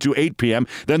 p.m. to 8 p.m.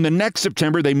 Then the next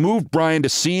September, they moved Brian to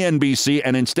CNBC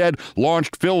and instead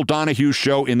launched Phil Donahue's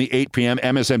show in the 8 p.m.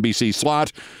 MSNBC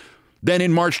slot. Then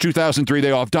in March 2003, they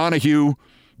off Donahue.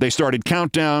 They started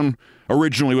Countdown,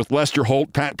 originally with Lester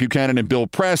Holt, Pat Buchanan, and Bill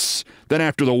Press. Then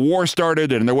after the war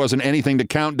started and there wasn't anything to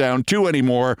count down to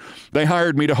anymore, they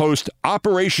hired me to host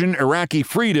Operation Iraqi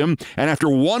Freedom. And after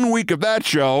 1 week of that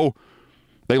show,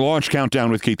 they launched Countdown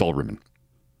with Keith Olbermann.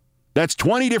 That's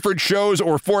 20 different shows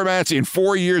or formats in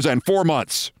 4 years and 4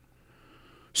 months.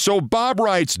 So Bob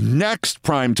Wright's next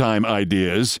primetime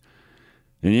ideas,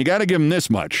 and you got to give him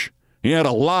this much. He had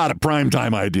a lot of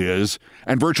primetime ideas,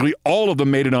 and virtually all of them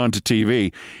made it onto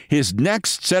TV. His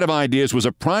next set of ideas was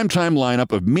a primetime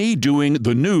lineup of me doing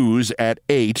the news at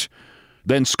 8,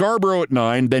 then Scarborough at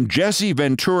 9, then Jesse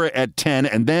Ventura at 10,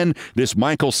 and then this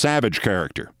Michael Savage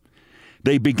character.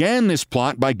 They began this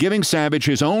plot by giving Savage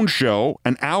his own show,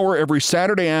 an hour every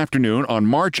Saturday afternoon on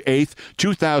March 8th,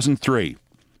 2003.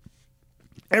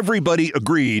 Everybody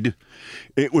agreed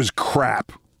it was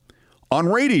crap. On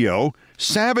radio,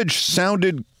 Savage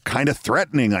sounded kind of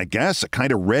threatening, I guess, a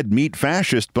kind of red meat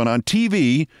fascist, but on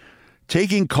TV,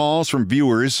 taking calls from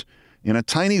viewers in a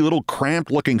tiny little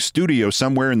cramped-looking studio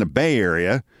somewhere in the Bay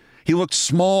Area, he looked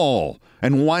small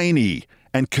and whiny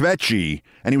and kvetchy,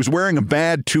 and he was wearing a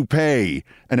bad toupee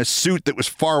and a suit that was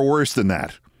far worse than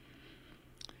that.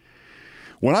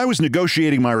 When I was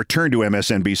negotiating my return to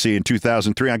MSNBC in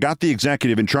 2003, I got the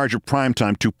executive in charge of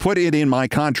primetime to put it in my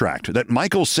contract that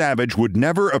Michael Savage would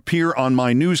never appear on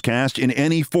my newscast in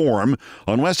any form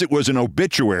unless it was an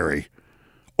obituary.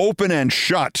 Open and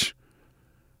shut.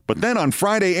 But then on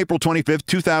Friday, April 25th,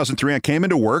 2003, I came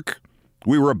into work.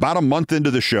 We were about a month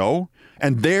into the show,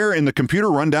 and there in the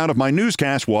computer rundown of my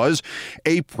newscast was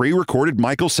a pre-recorded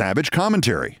Michael Savage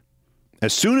commentary.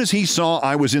 As soon as he saw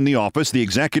I was in the office, the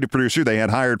executive producer they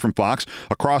had hired from Fox,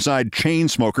 a cross-eyed chain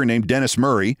smoker named Dennis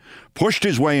Murray, pushed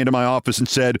his way into my office and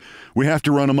said, "We have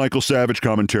to run a Michael Savage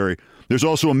commentary. There's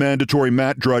also a mandatory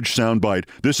Matt Drudge soundbite.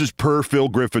 This is per Phil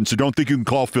Griffin, so don't think you can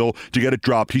call Phil to get it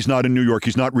dropped. He's not in New York.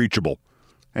 He's not reachable."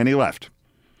 And he left.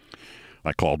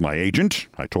 I called my agent.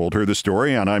 I told her the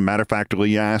story, and I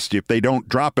matter-of-factly asked, if they don't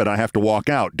drop it, I have to walk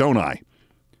out, don't I?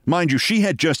 Mind you, she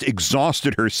had just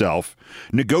exhausted herself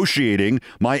negotiating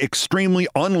my extremely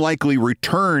unlikely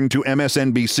return to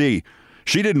MSNBC.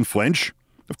 She didn't flinch.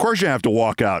 Of course you have to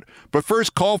walk out. But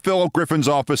first, call Phil Griffin's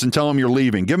office and tell him you're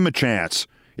leaving. Give him a chance.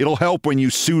 It'll help when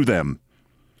you sue them.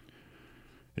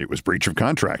 It was breach of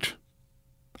contract.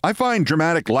 I find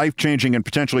dramatic, life-changing, and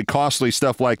potentially costly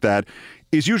stuff like that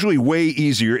is usually way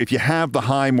easier if you have the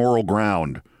high moral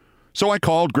ground. So I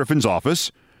called Griffin's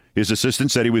office. His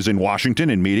assistant said he was in Washington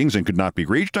in meetings and could not be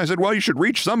reached. I said, well, you should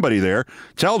reach somebody there.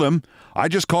 Tell them I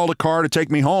just called a car to take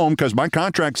me home because my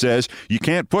contract says you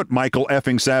can't put Michael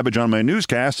effing Savage on my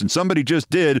newscast, and somebody just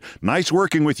did. Nice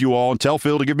working with you all, and tell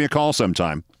Phil to give me a call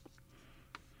sometime.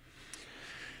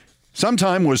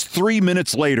 Sometime was 3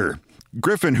 minutes later.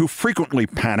 Griffin, who frequently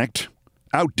panicked,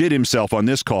 outdid himself on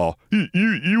this call.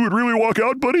 You would really walk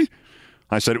out, buddy?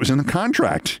 I said it was in the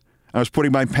contract. I was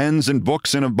putting my pens and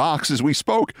books in a box as we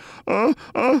spoke. I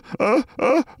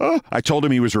told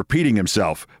him he was repeating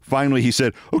himself. Finally, he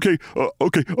said, okay,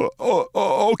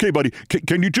 buddy.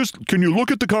 Can you look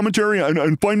at the commentary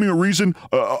and find me a reason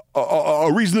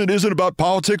that isn't about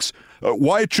politics?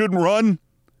 Why it shouldn't run?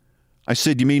 I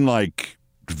said, you mean like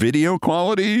video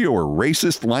quality or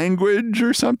racist language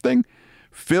or something?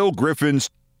 Phil Griffin's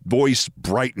voice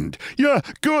brightened. Yeah,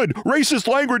 good. Racist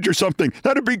language or something.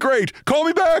 That'd be great. Call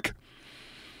me back.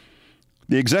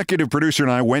 The executive producer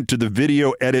and I went to the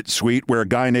video edit suite where a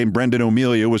guy named Brendan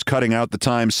O'Melia was cutting out the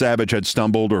time Savage had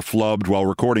stumbled or flubbed while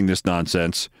recording this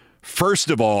nonsense. First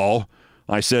of all,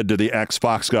 I said to the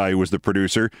ex-Fox guy who was the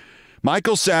producer,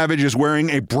 Michael Savage is wearing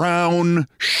a brown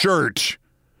shirt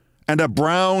and a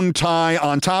brown tie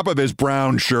on top of his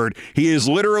brown shirt. He is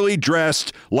literally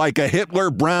dressed like a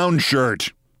Hitler brown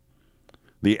shirt.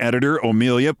 The editor,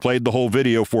 O'Melia, played the whole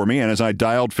video for me, and as I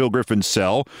dialed Phil Griffin's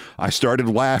cell, I started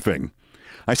laughing.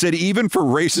 I said, even for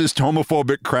racist,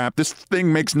 homophobic crap, this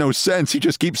thing makes no sense. He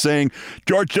just keeps saying,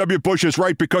 George W. Bush is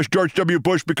right because George W.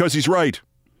 Bush because he's right.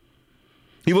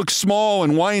 He looks small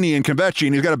and whiny and kvetchy,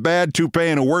 and he's got a bad toupee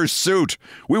and a worse suit.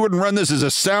 We wouldn't run this as a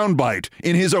soundbite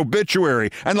in his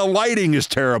obituary, and the lighting is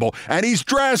terrible, and he's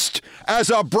dressed as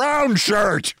a brown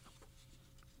shirt.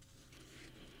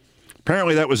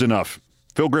 Apparently that was enough.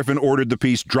 Phil Griffin ordered the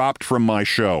piece dropped from my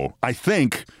show. I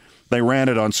think they ran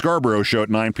it on Scarborough show at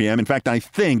 9 p.m. In fact, I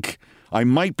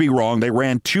might be wrong. They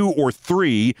ran 2 or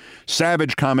 3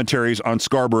 Savage commentaries on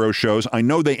Scarborough shows. I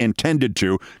know they intended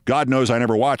to. God knows I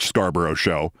never watched Scarborough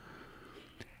show.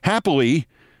 Happily,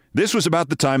 this was about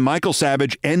the time Michael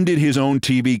Savage ended his own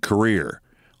TV career.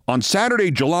 On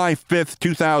Saturday, July 5th,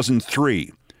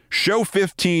 2003, show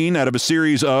 15 out of a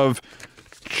series of,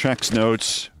 checks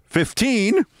notes,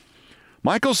 15,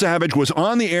 Michael Savage was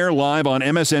on the air live on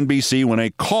MSNBC when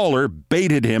a caller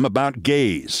baited him about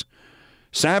gays.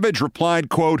 Savage replied,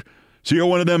 quote, so you're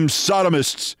one of them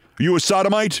sodomists. Are you a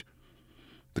sodomite?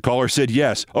 The caller said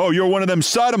yes. Oh, you're one of them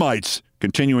sodomites.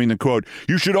 Continuing the quote,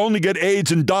 you should only get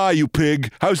AIDS and die, you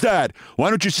pig. How's that? Why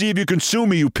don't you see if you can sue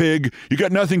me, you pig? You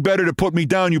got nothing better to put me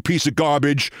down, you piece of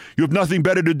garbage. You have nothing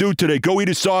better to do today. Go eat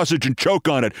a sausage and choke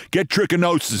on it. Get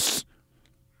trichinosis.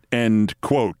 End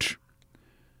quote.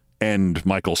 End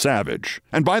Michael Savage.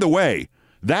 And by the way,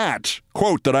 that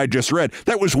quote that I just read,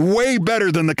 that was way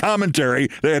better than the commentary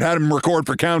they had him record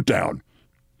for Countdown.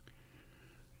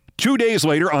 2 days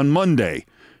later, on Monday,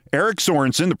 Eric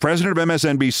Sorensen, the president of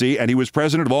MSNBC, and he was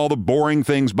president of all the boring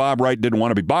things Bob Wright didn't want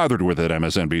to be bothered with at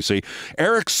MSNBC,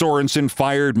 Eric Sorensen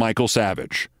fired Michael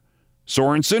Savage.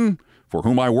 Sorensen, for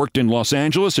whom I worked in Los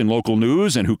Angeles in local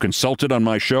news and who consulted on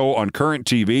my show on Current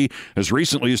TV as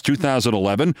recently as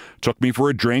 2011, took me for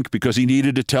a drink because he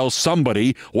needed to tell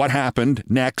somebody what happened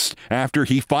next after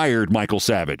he fired Michael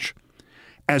Savage.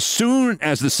 As soon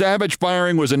as the Savage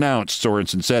firing was announced,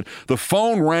 Sorensen said, the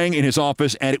phone rang in his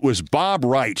office and it was Bob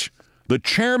Wright, the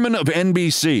chairman of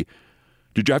NBC.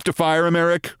 Did you have to fire him,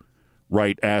 Eric?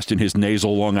 Wright asked in his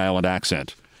nasal Long Island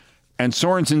accent. And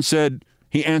Sorensen said,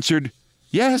 he answered,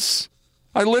 yes.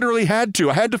 I literally had to.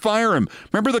 I had to fire him.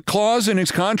 Remember the clause in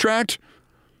his contract?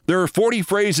 There are 40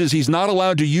 phrases he's not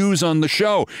allowed to use on the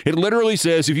show. It literally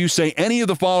says if you say any of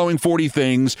the following 40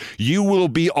 things, you will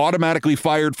be automatically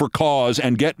fired for cause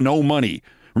and get no money.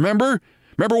 Remember?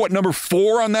 Remember what number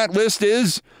 4 on that list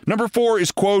is? Number 4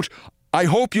 is, quote, I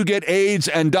hope you get AIDS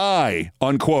and die,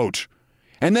 unquote.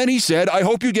 And then he said, I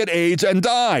hope you get AIDS and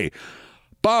die.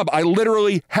 Bob, I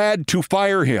literally had to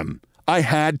fire him. I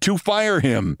had to fire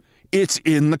him. It's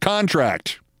in the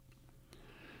contract.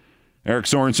 Eric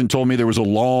Sorensen told me there was a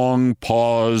long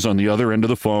pause on the other end of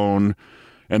the phone,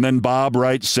 and then Bob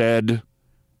Wright said,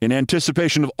 in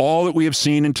anticipation of all that we have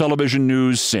seen in television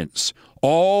news since,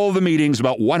 all the meetings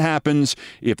about what happens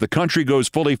if the country goes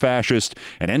fully fascist,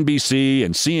 and NBC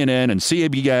and CNN and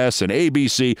CBS and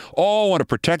ABC all want to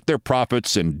protect their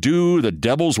profits and do the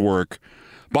devil's work,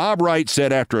 Bob Wright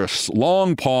said after a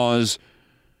long pause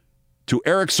to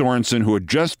Eric Sorensen, who had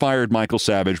just fired Michael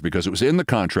Savage because it was in the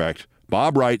contract,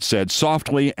 Bob Wright said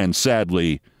softly and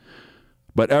sadly,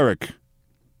 but Eric,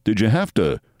 did you have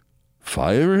to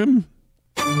fire him?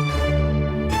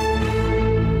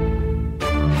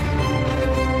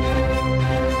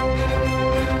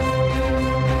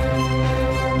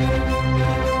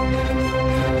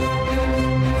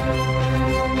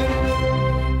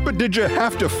 But did you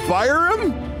have to fire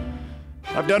him?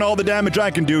 I've done all the damage I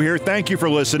can do here. Thank you for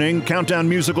listening. Countdown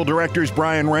musical directors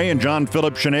Brian Ray and John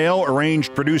Philip Chanel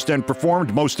arranged, produced, and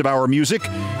performed most of our music.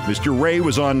 Mr. Ray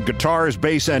was on guitars,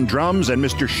 bass, and drums, and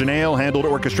Mr. Chanel handled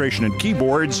orchestration and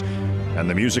keyboards. And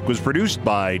the music was produced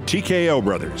by TKO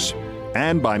Brothers,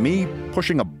 and by me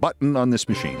pushing a button on this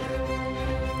machine.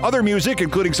 Other music,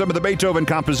 including some of the Beethoven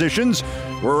compositions,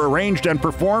 were arranged and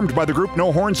performed by the group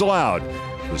No Horns Allowed.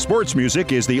 The sports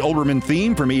music is the Olbermann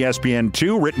theme from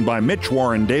ESPN2, written by Mitch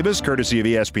Warren Davis, courtesy of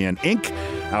ESPN Inc.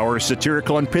 Our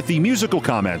satirical and pithy musical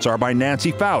comments are by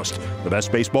Nancy Faust, the best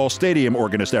baseball stadium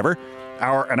organist ever.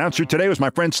 Our announcer today was my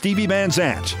friend Stevie Van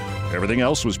Zandt. Everything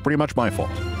else was pretty much my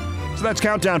fault. So that's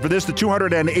countdown for this, the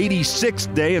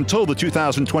 286th day until the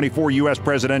 2024 U.S.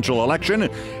 presidential election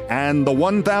and the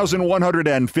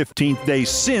 1,115th day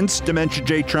since Dementia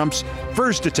J. Trump's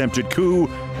first attempted coup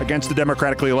against the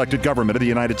democratically elected government of the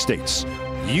United States.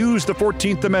 Use the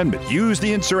 14th Amendment, use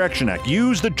the Insurrection Act,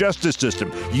 use the justice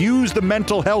system, use the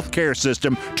mental health care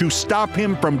system to stop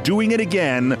him from doing it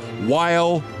again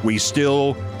while we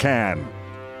still can.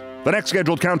 The next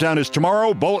scheduled countdown is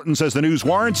tomorrow. Bulletin says the news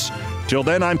warrants. Till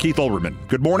then, I'm Keith Olbermann.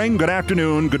 Good morning, good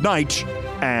afternoon, good night,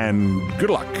 and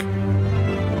good luck.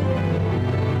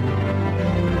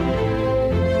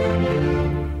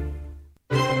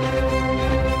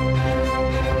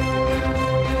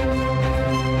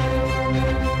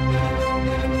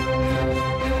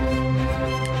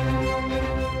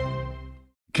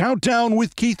 Countdown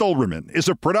with Keith Olbermann is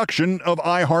a production of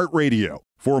iHeartRadio.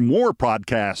 For more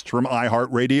podcasts from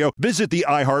iHeartRadio, visit the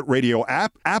iHeartRadio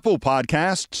app, Apple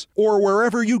Podcasts, or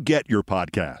wherever you get your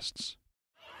podcasts.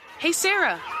 Hey,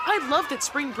 Sarah, I loved that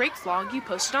spring break vlog you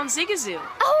posted on Zigazoo.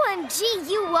 OMG,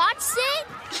 you watched it?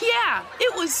 Yeah,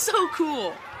 it was so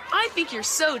cool. I think you're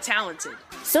so talented.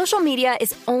 Social media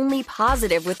is only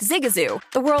positive with Zigazoo,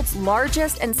 the world's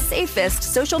largest and safest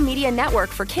social media network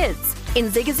for kids. In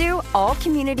Zigazoo, all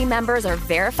community members are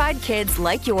verified kids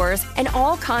like yours, and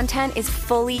all content is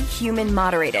fully human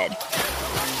moderated.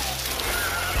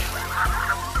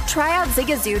 Try out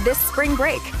Zigazoo this spring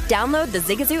break. Download the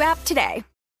Zigazoo app today.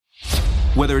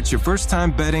 Whether it's your first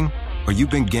time betting or you've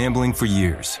been gambling for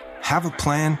years, have a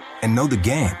plan and know the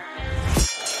game.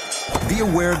 Be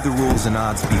aware of the rules and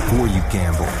odds before you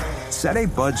gamble. Set a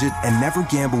budget and never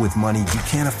gamble with money you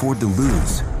can't afford to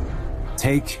lose.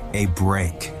 Take a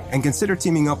break and consider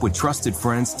teaming up with trusted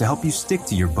friends to help you stick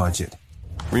to your budget.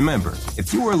 Remember,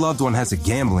 if you or a loved one has a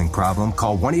gambling problem,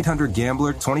 call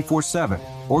 1-800-GAMBLER 24/7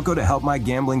 or go to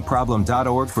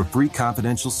helpmygamblingproblem.org for free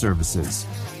confidential services.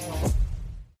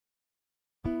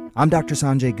 I'm Dr.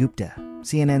 Sanjay Gupta,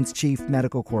 CNN's chief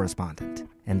medical correspondent,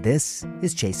 and this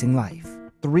is Chasing Life.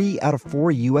 3 out of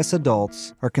 4 U.S.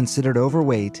 adults are considered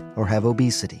overweight or have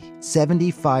obesity.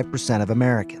 75% of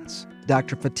Americans.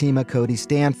 Dr. Fatima Cody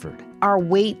Stanford. Our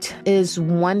weight is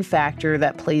one factor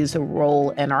that plays a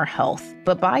role in our health,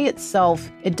 but by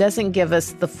itself, it doesn't give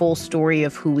us the full story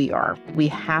of who we are. We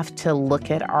have to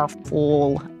look at our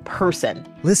full person.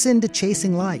 Listen to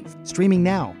Chasing Life, streaming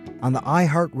now on the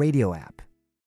iHeartRadio app,